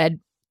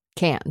undead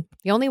can.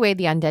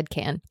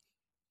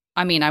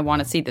 I mean, I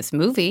want to see this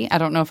movie. I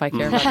don't know if I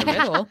care about the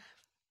riddle.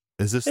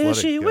 Is this And Let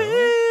she It Go?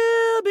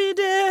 will be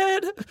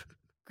dead.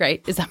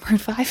 Great. Is that Maroon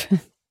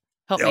 5?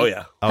 Help me. Oh,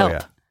 yeah. Oh, Help.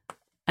 yeah.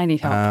 I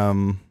need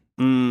help.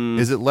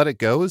 Is it Let It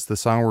Go? Is the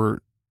song we're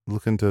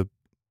looking to...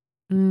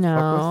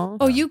 No.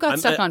 Oh, you got I'm-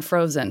 stuck on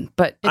Frozen,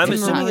 but I'm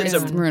it's assuming it's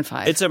a Maroon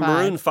 5. It's a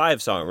Maroon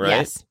 5 song, right?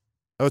 Yes.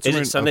 Oh, it's Is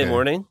Maroon- it Sunday okay.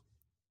 morning?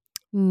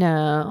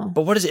 No.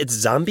 But what is it? It's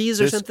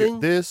zombies or something?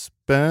 This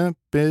Yeah.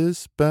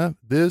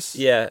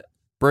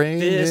 brain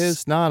This-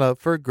 is not up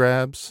for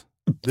grabs.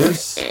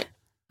 This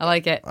I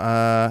like it.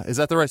 is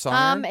that the right song?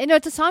 Aaron? No,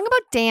 it's a song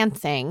about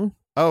dancing.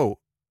 Oh,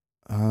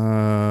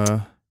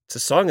 It's a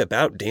song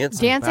about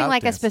dancing. Dancing about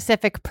like a dancing.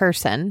 specific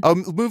person.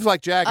 moves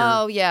like Jagger.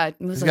 Oh, yeah.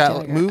 It moves It's like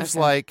got Jagger. moves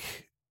Okay. like.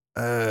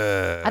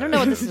 I don't know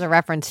what this is a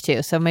reference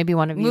to, so maybe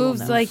one of you will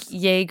Moves know. like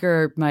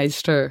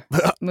Jägermeister.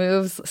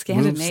 Moves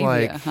Scandinavia,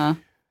 like- huh?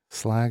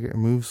 Slagger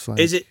moves like.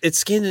 Is it? It's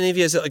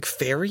Scandinavia. Is it like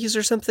fairies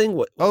or something?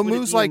 What would it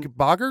moves be like in-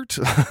 Boggart?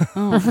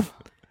 Oh.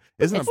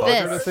 Isn't It's a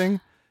Boggart this. a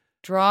thing?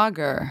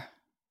 Draugr.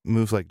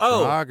 Moves like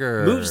Oh,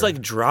 Draugr. moves like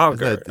Is Draugr.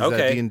 that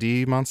Okay.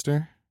 D&D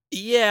monster?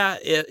 Yeah.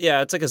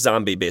 It's like a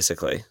zombie,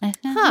 basically.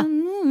 Huh.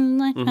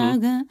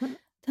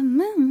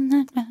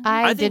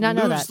 I did think not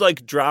know moves that.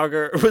 like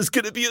Draugr was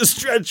going to be a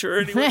stretch or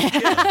anyway.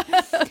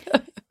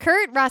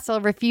 Kurt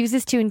Russell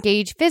refuses to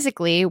engage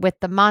physically with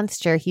the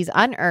monster he's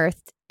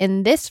unearthed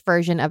in this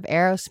version of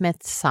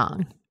Aerosmith's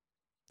song.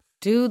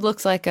 Dude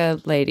looks like a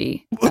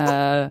lady.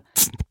 It's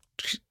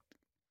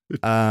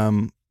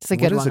a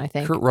good what is one, a I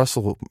think. Kurt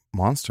Russell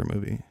monster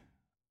movie?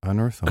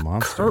 Unearth a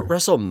monster. Kurt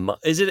Russell.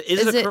 Is it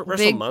a Kurt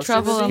Russell Big monster?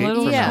 Trouble in Escape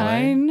Little from Yeah.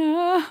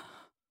 China?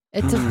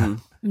 It's a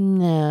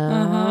no.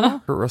 Uh-huh.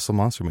 Kurt Russell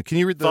monster movie. Can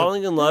you read the?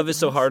 Falling in love is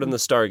so hard on the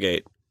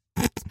Stargate.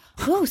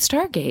 Oh,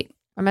 Stargate.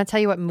 I'm gonna tell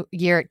you what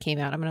year it came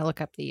out. I'm gonna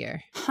look up the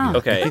year. Huh.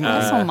 Okay, Big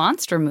Russell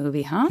monster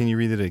movie, huh? Can you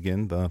read it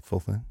again? The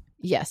full thing.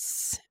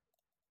 Yes,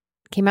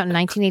 came out in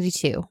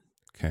 1982.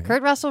 Okay.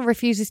 Kurt Russell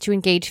refuses to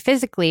engage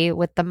physically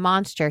with the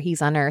monster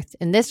he's unearthed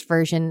in this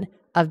version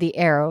of the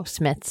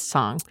Aerosmith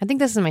song. I think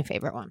this is my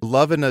favorite one.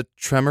 Love and a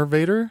Tremor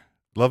Vader.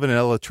 Love and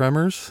Ella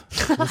Tremors.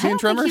 Was he I in don't think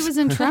Tremors? he was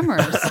in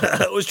Tremors.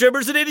 It was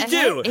Tremors in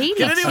 82. 82.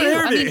 Can anyone hear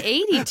I me? mean,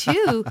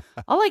 82.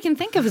 All I can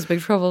think of is Big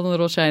Trouble in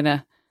Little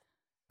China.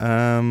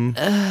 Loving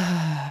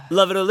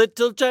a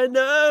little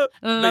China.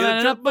 Making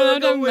a trouble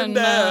going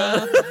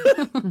down.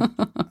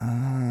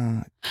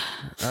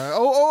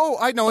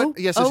 I know it.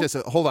 Yes.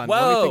 Hold on.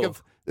 Let me think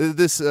of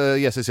this.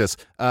 Yes. He's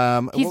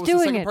what was the doing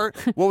second it. part?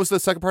 What was the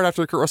second part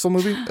after the Kurt Russell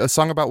movie? A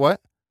song about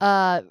what?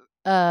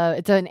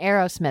 It's an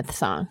Aerosmith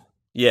song.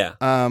 Yeah.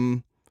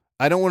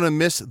 I don't want to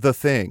miss the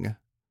thing.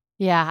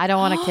 Yeah, I don't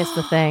want to kiss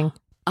the thing.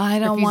 I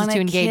don't Refuses want to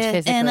engage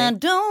physically. and I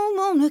don't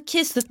want to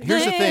kiss the thing.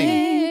 Here's the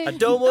thing. I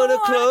don't want to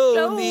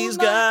clone these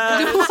I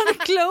guys. don't want to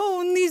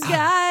clone these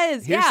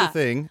guys. Here's the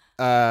thing.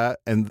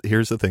 And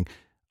here's the thing.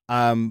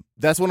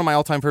 That's one of my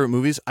all-time favorite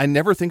movies. I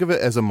never think of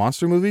it as a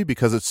monster movie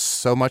because it's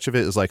so much of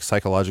it is like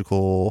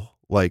psychological,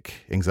 like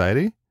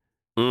anxiety.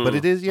 But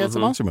it is, it's a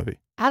monster movie.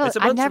 It's a I've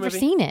monster never movie.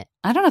 seen it.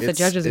 I don't know if the It's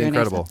judges are going to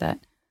incredible.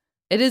 accept that.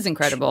 It is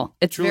incredible.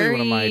 It's Truly very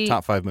one of my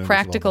top 5 movies of all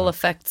practical time.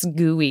 effects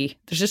gooey.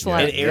 There's just a lot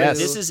And of Aaron, Yes.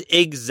 this is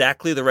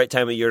exactly the right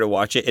time of year to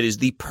watch it. It is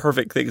the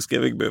perfect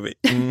Thanksgiving movie.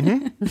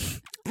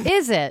 Mm-hmm.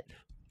 Is it?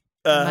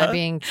 Am I Uh-huh.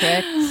 being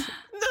tricked?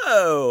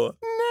 No.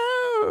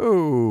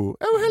 No.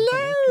 Oh,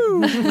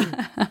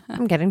 hello.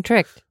 I'm getting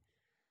tricked.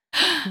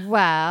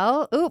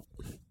 Well, oop.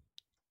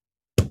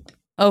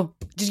 Oh,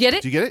 did you get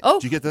it? Did you get it? Oh,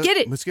 Did you get the? get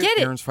it. Let's Get it.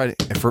 Aaron's fighting.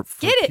 For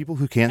Get it. people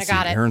who can't I see,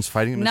 got it. Aaron's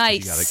fighting. She got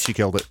it. Nice. She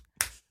killed it.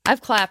 I've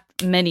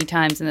clapped many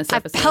times in this I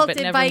episode, felt but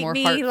it never bite more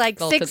me like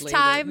 6 heartfeltedly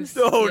times.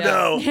 than- Oh, Yeah.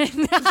 no.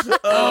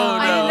 Oh,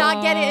 I did no.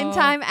 not get it in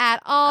time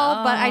at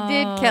all, but I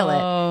did kill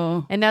it.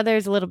 Oh. And now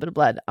there's a little bit of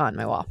blood on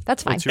my wall.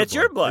 That's fine. It's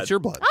your blood. It's your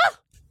blood.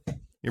 You're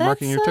That's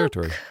marking your so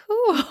territory.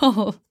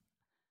 Cool.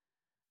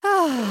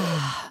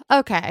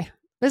 Okay.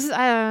 This is,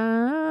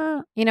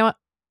 you know what?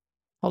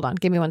 Hold on.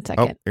 Give me 1 Oh,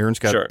 second.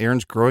 Sure.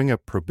 Aaron's growing a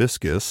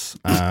proboscis.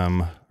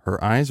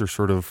 Her eyes are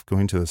sort of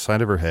going to the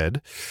side of her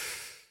head,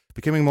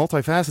 becoming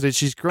multifaceted.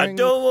 She's I growing.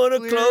 don't want to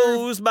clear-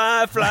 close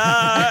my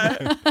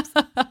fly.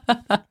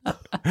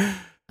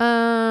 You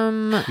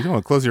don't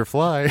want to close your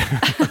fly. Wait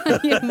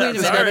a minute.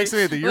 This guy next to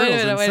me at the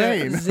urinal is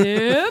insane.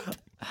 Zip.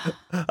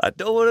 I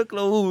don't want to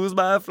close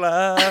my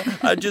fly.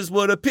 I just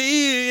want to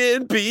pee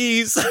in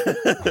peace.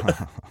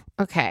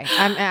 Okay.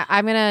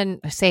 I'm going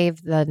to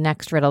save the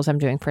next riddles I'm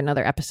doing for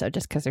another episode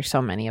just because there's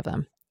so many of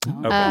them.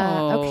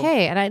 Oh.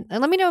 Okay. And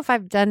let me know if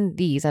I've done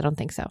these. I don't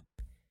think so.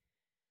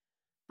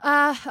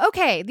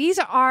 Okay. These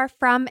are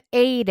from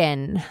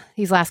Aiden.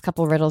 These last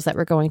couple riddles that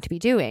we're going to be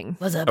doing.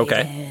 What's up,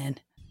 Okay. Aiden?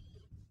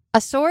 A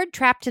sword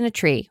trapped in a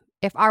tree.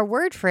 If our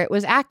word for it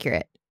was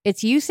accurate,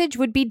 its usage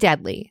would be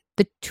deadly.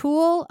 The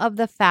tool of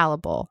the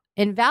fallible,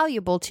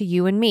 invaluable to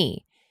you and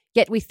me.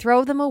 Yet we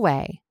throw them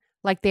away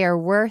like they are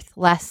worth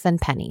less than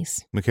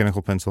pennies.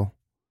 Mechanical pencil.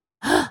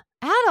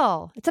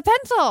 Adel, it's a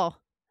pencil.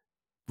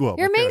 Well,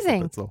 You're mechanical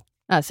amazing. pencil.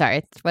 Oh, sorry.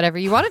 It's whatever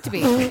you want it to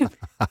be.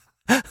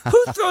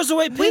 Who throws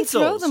away We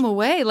pencils? throw them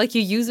away. Like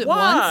you use it once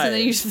Why? and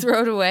then you just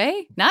throw it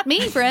away. Not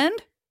me, friend.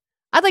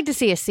 I'd like to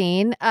see a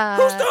scene.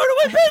 Who's throwing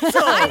away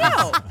pencils? I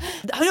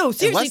know. No,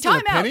 seriously, Less than a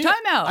time out. penny? Time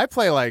out.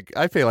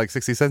 I pay like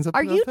 60 cents a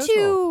Are you pencil.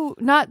 two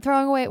not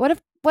throwing away?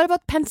 What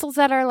about pencils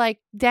that are like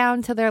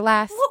down to their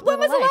last? When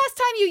was the little life? last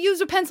time you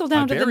used a pencil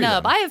down to the bury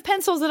nub? them. I have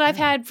pencils that I've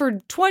had for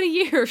 20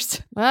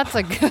 years. Well, that's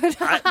a good.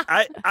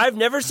 I've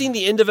never seen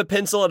the end of a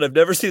pencil, and I've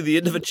never seen the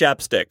end of a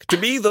chapstick. To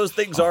me, those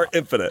things are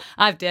infinite.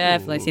 I've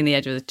definitely seen the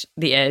edge of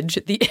the edge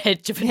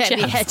of a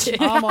chapstick.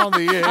 I'm on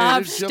the edge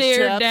I've of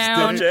stared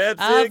down. chapstick.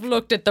 I've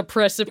looked at the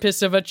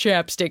precipice of a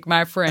chapstick,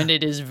 my friend.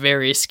 It is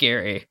very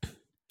scary.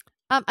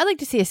 I'd like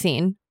to see a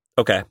scene.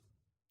 Okay.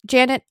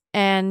 Janet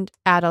and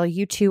Adel,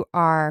 you two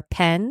are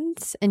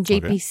pens, and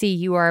JPC,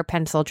 you are a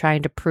pencil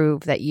trying to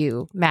prove that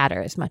you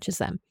matter as much as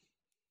them.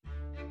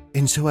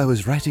 And so I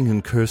was writing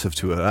in cursive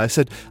to her.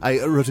 I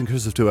wrote in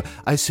cursive to her.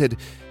 I said,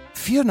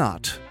 "Fear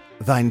not,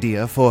 thine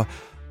dear, for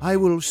I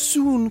will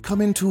soon come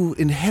into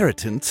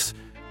inheritance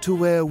to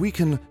where we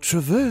can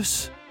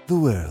traverse the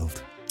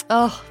world."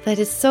 Oh, that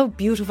is so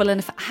beautiful.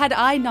 And had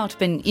I not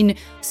been in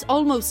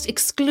almost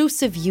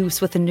exclusive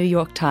use with the New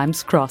York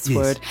Times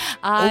crossword,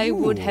 I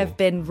would have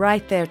been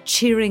right there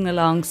cheering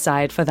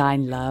alongside for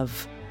thine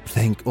love.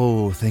 Thank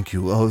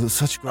you. Oh,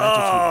 such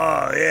gratitude.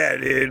 Oh, yeah,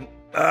 dude.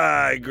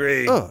 I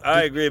agree.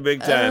 I agree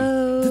big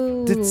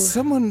time. Did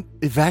someone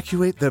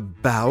evacuate their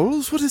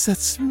bowels? What is that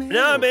smell?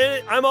 No,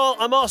 man, I'm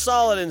all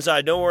solid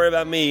inside. Don't worry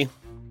about me.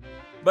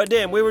 But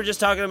damn, we were just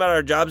talking about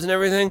our jobs and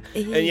everything.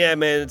 And yeah,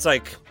 man, it's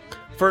like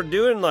for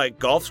doing like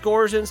golf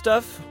scores and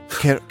stuff.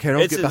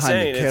 Carol, It's get behind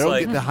insane. me. It's Carol,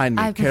 like- get behind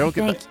me. Carol,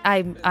 get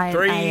behind me. I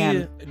 3.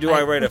 am. Do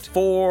I write a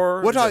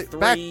 4? What Is it are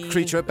back, 3,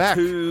 creature, back?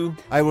 2.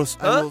 I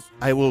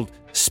will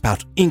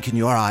spout ink in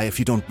your eye if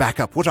you don't back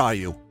up. What are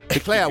you?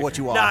 Declare what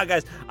you are. Nah,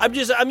 guys, I'm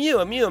you.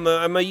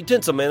 I'm a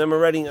utensil man. I'm a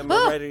writing.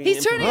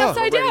 He's turning implement. upside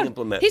A writing down.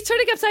 implement. He's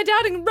turning upside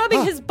down and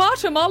rubbing his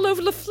bottom all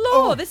over the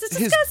floor. This is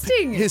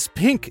disgusting. His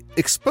pink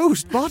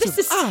exposed bottom.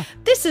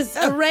 This is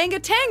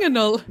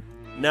orangutanganal.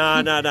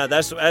 No.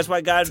 That's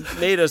why God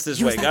made us this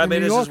Use way. that God in made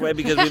New us this Yorker. way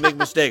because we make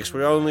mistakes.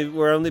 We're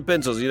only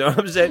pencils. You know what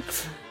I'm saying?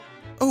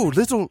 Oh,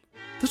 little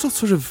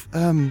sort of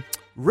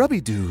rubby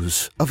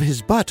doos of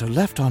his butt are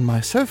left on my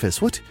surface.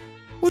 What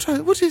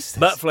is this?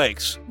 Butt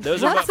flakes.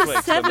 Those are What's butt a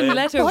flakes. my man.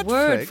 7-letter Butt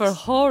word flakes? for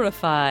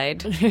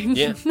horrified?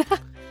 Yeah.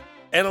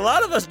 And a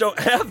lot of us don't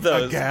have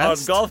those on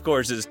Aghast? golf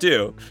courses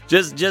too.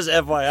 Just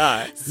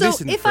FYI. So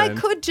Listen, if friend.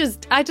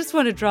 I just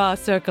want to draw a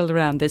circle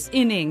around this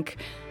in ink.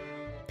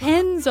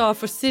 Pens are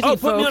for city Oh,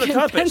 put me folk on a and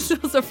compass.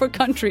 pencils are for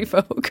country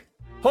folk.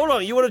 Hold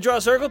on. You want to draw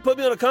a circle? Put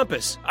me on a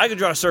compass. I can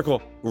draw a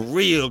circle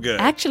real good.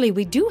 Actually,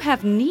 we do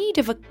have need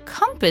of a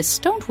compass,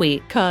 don't we?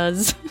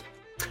 Cuz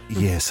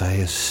Yes,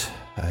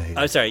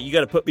 I'm sorry. You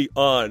got to put me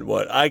on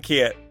one. I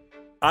can't.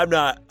 I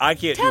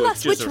can't. tell do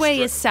us which just a way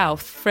straight- is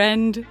south,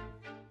 friend.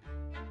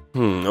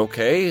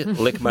 Okay.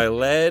 Lick my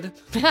lead.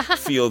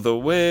 Feel the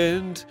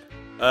wind.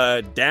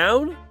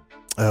 Down.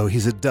 Oh,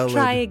 he's a dullard.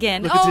 Try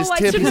again. Look at his I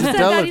tip. should He's have a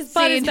said that. dullard. His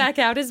butt is back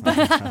out. His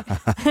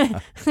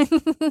butt.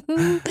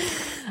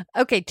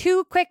 Okay,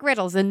 2 quick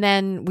riddles, and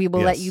then we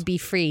will let Yes. you be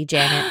free,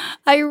 Janet.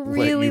 I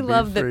really you be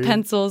love that free.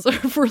 pencils are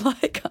for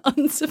like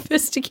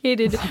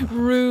unsophisticated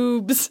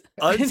rubes.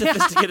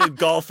 Unsophisticated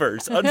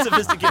golfers.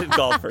 Unsophisticated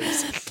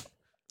golfers.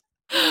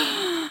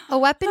 A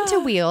weapon to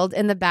wield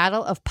in the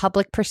battle of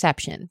public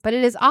perception, but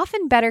it is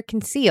often better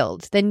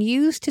concealed than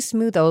used to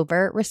smooth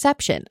over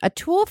reception. A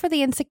tool for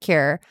the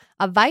insecure,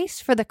 a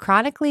vice for the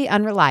chronically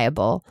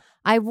unreliable.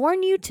 I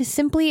warn you to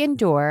simply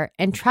endure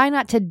and try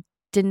not to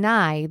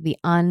deny the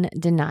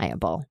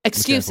undeniable.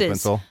 Excuses.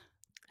 Pencil.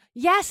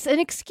 Yes, an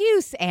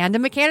excuse and a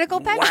mechanical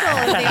pencil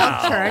is the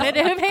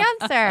alternative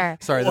answer.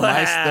 Sorry, the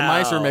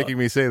mice are making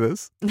me say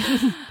this.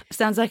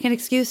 Sounds like an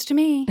excuse to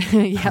me.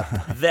 Yep.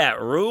 That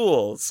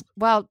rules.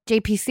 Well,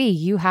 JPC,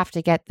 you have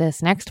to get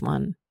this next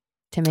one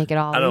to make it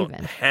all I don't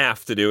even.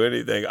 have to do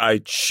anything.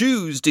 I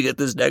choose to get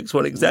this next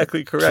one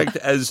exactly correct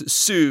as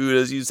soon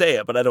as you say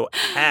it, but I don't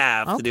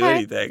have to do Okay.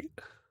 anything.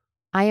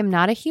 I am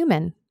not a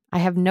human. I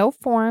have no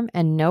form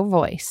and no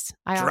voice.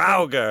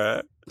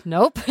 Drauger.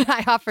 Nope.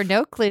 I offer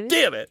no clues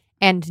Damn it.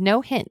 and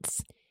no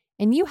hints.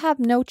 And you have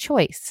no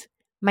choice.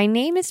 My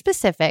name is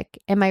specific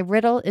and my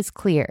riddle is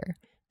clear.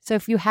 So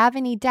if you have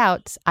any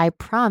doubts, I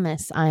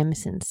promise I'm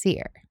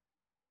sincere.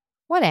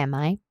 What am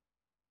I?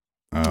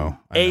 Oh,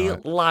 I A know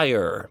it.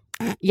 liar.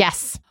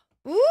 Yes.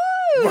 Ooh.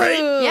 Right?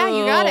 Yeah,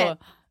 you got it.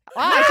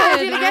 Wow, I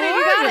told you to get it.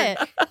 You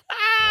got it.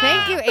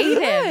 Thank you,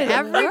 Aiden. Good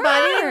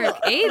Everybody work,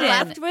 Aiden.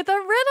 left with a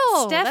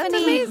riddle. That's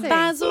Stephanie, amazing.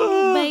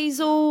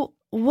 Bayzle.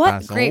 What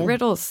Basil. great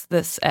riddles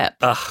this ep.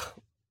 Ugh.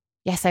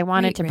 Yes, I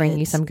wanted Great to bring you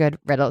riddles. some good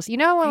riddles. You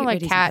know when Great like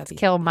riddles, cats Bubby.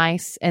 kill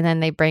mice and then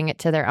they bring it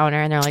to their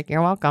owner and they're like,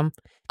 "You're welcome."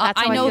 That's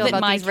I how know I feel that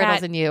about my these riddles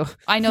cat- and you.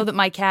 I know that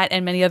my cat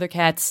and many other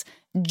cats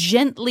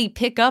gently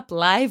pick up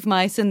live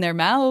mice in their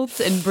mouths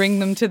and bring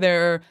them to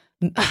their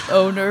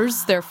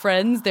owners, their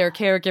friends, their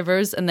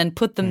caregivers, and then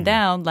put them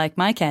down like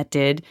my cat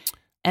did.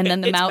 And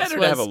then the It's mouse better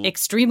to have was a-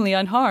 extremely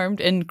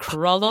unharmed and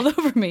crawled all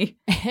over me.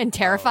 And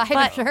terrified, I'm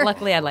But sure.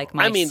 luckily, I like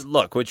mice. I mean,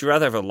 look, would you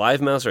rather have a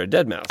live mouse or a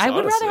dead mouse? I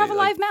would honestly? rather have a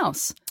Like, live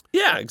mouse.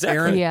 Yeah, exactly.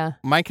 Aaron, Yeah.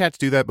 my cats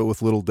do that, but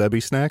with little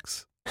Debbie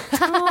snacks.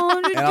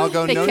 Oh, And I'll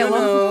go, They no,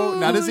 kill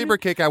not a zebra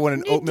cake. I want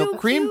an oatmeal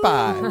cream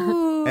pie.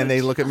 And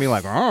they look at me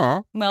like,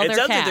 oh. well, It they're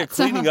sounds like they're cats.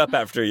 cleaning up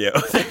after you.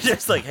 They're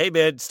just like, hey,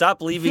 man,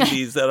 stop leaving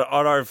these on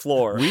our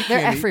floor. We They're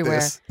can't eat everywhere.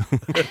 this.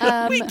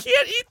 We can't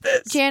eat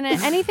this.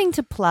 Janet, anything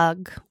to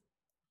plug?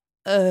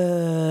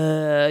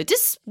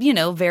 Just,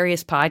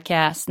 various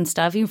podcasts and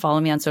stuff. You can follow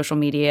me on social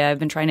media. I've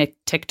been trying to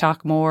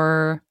TikTok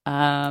more.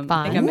 I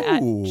think I'm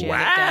at Ooh.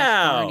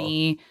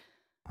 Janet-Varney.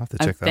 I'll have to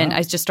check that out.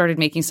 I just started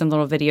making some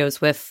little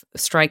videos with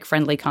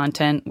strike-friendly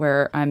content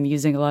where I'm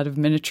using a lot of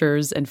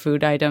miniatures and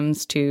food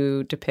items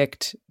to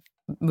depict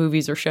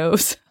movies or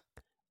shows.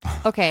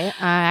 Okay,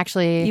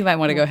 actually, You might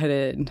want to go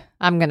ahead and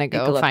I'm gonna take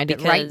a go look find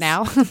it right because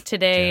now.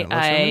 Today Janet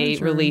loves her I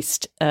miniatures.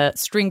 released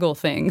Stringle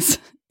Things.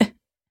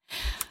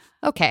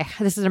 Okay,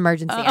 this is an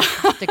emergency. I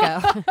have to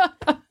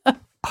go.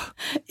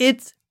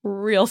 It's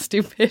real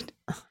stupid.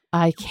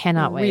 I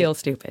cannot wait. Real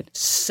stupid.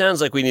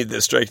 Sounds like we need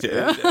this strike to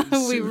end.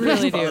 as We soon really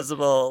as do.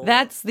 possible.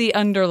 That's the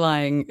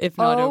underlying, if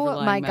not Oh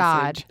overlying my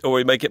God. message. Or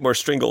we might get more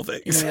Stringle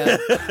things. Yeah.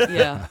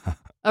 Yeah.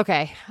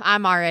 Okay,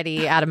 I'm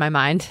already out of my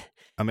mind.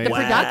 Amazing. The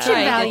production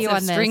Right, value it's a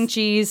on this. string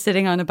cheese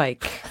sitting on a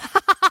bike.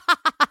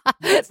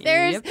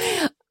 There's.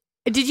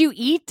 Did you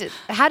eat?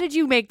 How did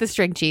you make the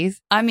string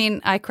cheese? I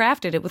mean, I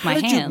crafted it with my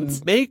How did hands.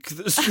 you make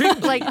the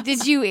string? Like,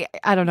 did you?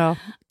 I don't know.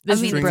 This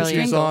I mean, is String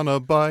brilliant. cheese on a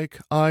bike.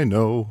 I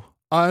know.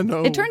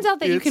 It turns out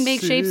that you can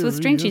make shapes with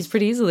string cheese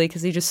pretty easily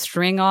because you just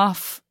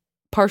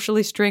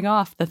partially string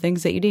off the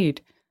things that you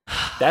need.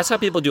 That's how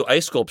people do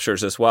ice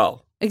sculptures as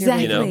well.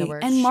 Exactly. You know? The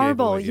word. And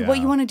marble, Shape of it, what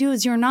yeah. you want to do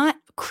is you're not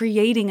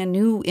creating a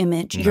new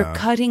image. You're No.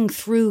 cutting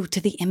through to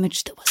the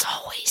image that was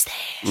always there.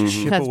 Mm-hmm.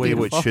 Ship That's away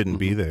what beautiful. shouldn't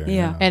be there.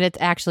 Yeah. And it's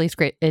actually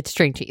it's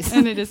string cheese.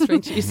 And it is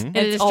string cheese. Mhm. And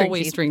It it's is string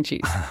always cheese. string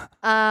cheese.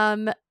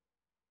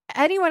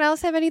 Anyone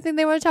else have anything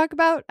they want to talk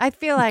about? I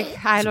feel like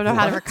I don't know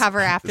how to What? recover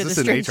after Is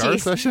the this string an HR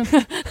cheese. session?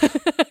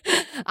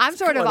 I'm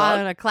sort of going on?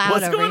 on a cloud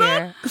What's over going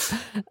here.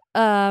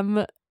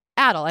 Adel,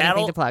 anything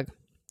Adel? to plug?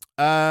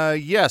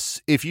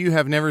 Yes. If you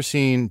have never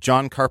seen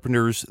John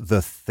Carpenter's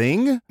The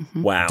Thing,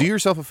 Wow. do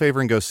yourself a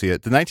favor and go see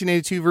it. The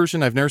 1982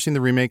 version, I've never seen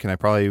the remake, and I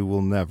probably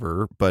will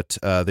never, but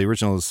the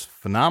original is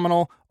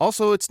phenomenal.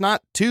 Also, it's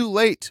not too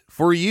late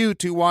for you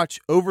to watch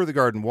Over the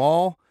Garden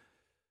Wall.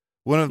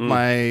 One of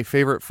my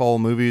favorite fall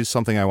movies,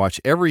 something I watch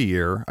every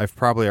year. I've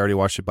probably already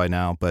watched it by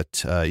now,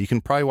 but you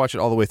can probably watch it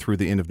all the way through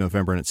the end of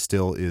November, and it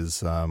still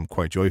is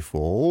quite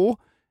joyful.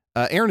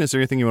 Aaron, is there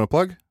anything you want to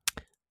plug?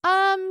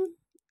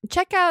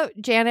 Check out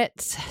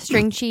Janet's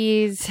string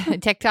cheese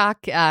TikTok.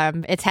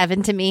 It's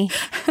heaven to me.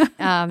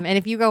 And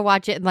if you go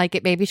watch it and like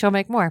it, maybe she'll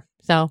make more.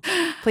 So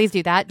please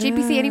do that.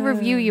 JPC, any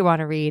review you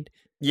want to read?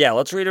 Yeah,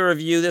 let's read a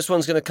review. This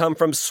one's going to come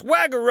from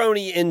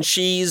Swaggeroni in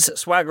Cheese.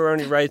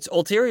 Swaggeroni writes,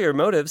 Ulterior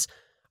Motives.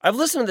 I've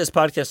listened to this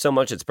podcast so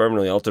much it's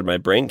permanently altered my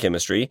brain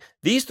chemistry.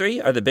 These three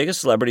are the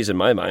biggest celebrities in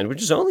my mind,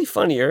 which is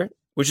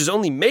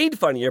only made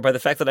funnier by the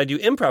fact that I do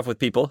improv with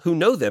people who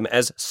know them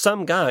as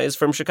some guys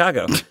from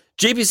Chicago.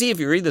 JPC, if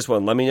you read this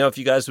one, let me know if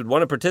you guys would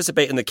want to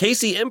participate in the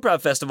KC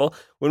Improv Festival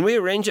when we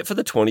arrange it for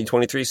the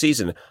 2023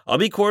 season. I'll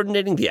be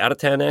coordinating the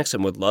out-of-town acts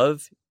and would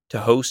love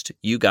to host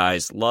you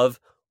guys. Love,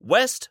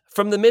 West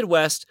from the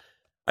Midwest.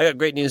 I got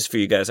great news for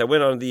you guys. I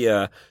went on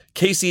the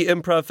KC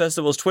Improv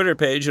Festival's Twitter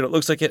page, and it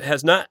looks like it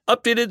has not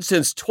updated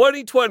since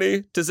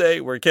 2020 to say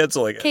we're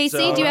canceling it. Casey,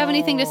 So- do you have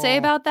anything to say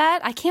about that?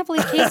 I can't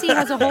believe Casey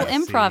has a whole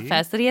improv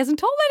fest that he hasn't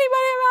told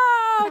anybody about.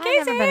 I've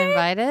never been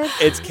invited.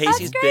 It's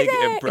Casey's big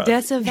crazy. improv.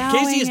 Disavowing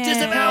Casey is it.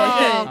 disavowing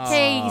it. Oh,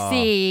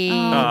 Casey.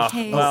 Oh,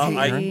 Casey. well,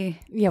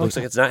 Yeah, Looks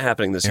like it's not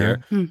happening this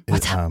year. Aaron?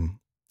 What's up?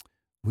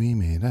 We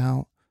made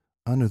out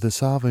under the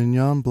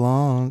Sauvignon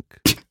Blanc.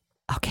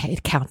 Okay,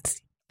 it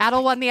counts.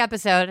 Adel won the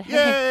episode.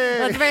 Yay!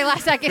 At the very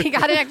last second, he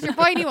got an extra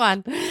point. He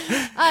won.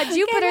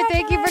 Jupiter,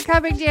 thank you for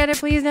coming, Janet.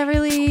 Please never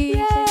leave.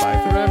 Bye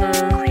forever.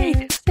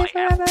 Created by Stay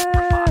Apple forever.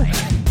 for 5.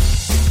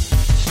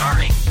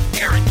 Starring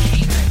Aaron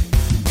Keith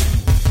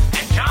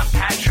and John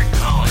Patrick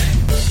Cohen.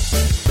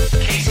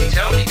 Casey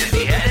Tony did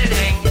the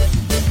editing.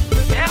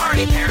 And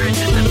Marty Parrish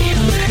did the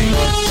music.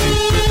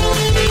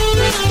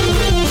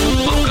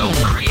 Logo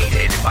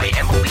created by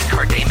Emily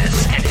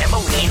Cardamus and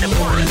Emmeline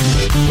Morris.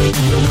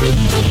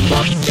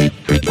 1, 2,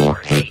 3, 4,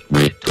 hey,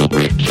 Rachel.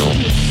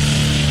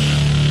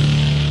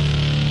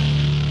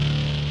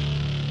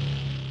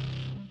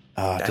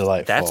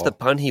 Delightful. That's the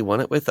pun he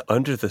won it with,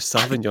 under the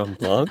Sauvignon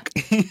Blanc.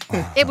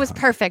 It was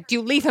perfect.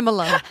 You leave him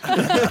alone.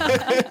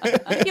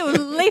 You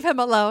leave him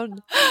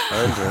alone.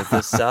 Under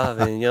the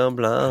Sauvignon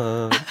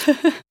Blanc.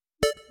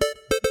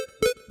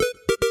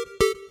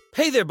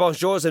 Hey there,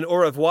 bonjours and au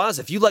revoirs.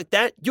 If you like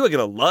that, you are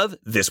going to love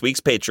this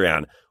week's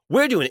Patreon.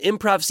 We're doing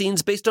improv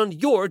scenes based on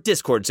your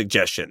Discord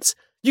suggestions.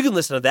 You can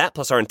listen to that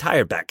plus our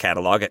entire back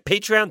catalog at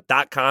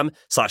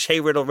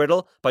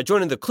patreon.com/HeyRiddleRiddle by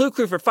joining the Clue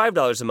Crew for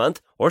 $5 a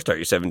month or start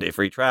your 7-day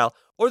free trial,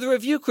 or the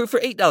Review Crew for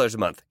 $8 a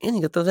month, and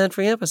you get those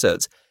ad-free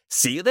episodes.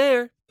 See you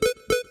there.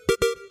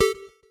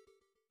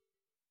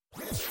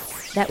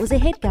 That was a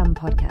HeadGum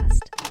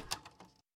podcast.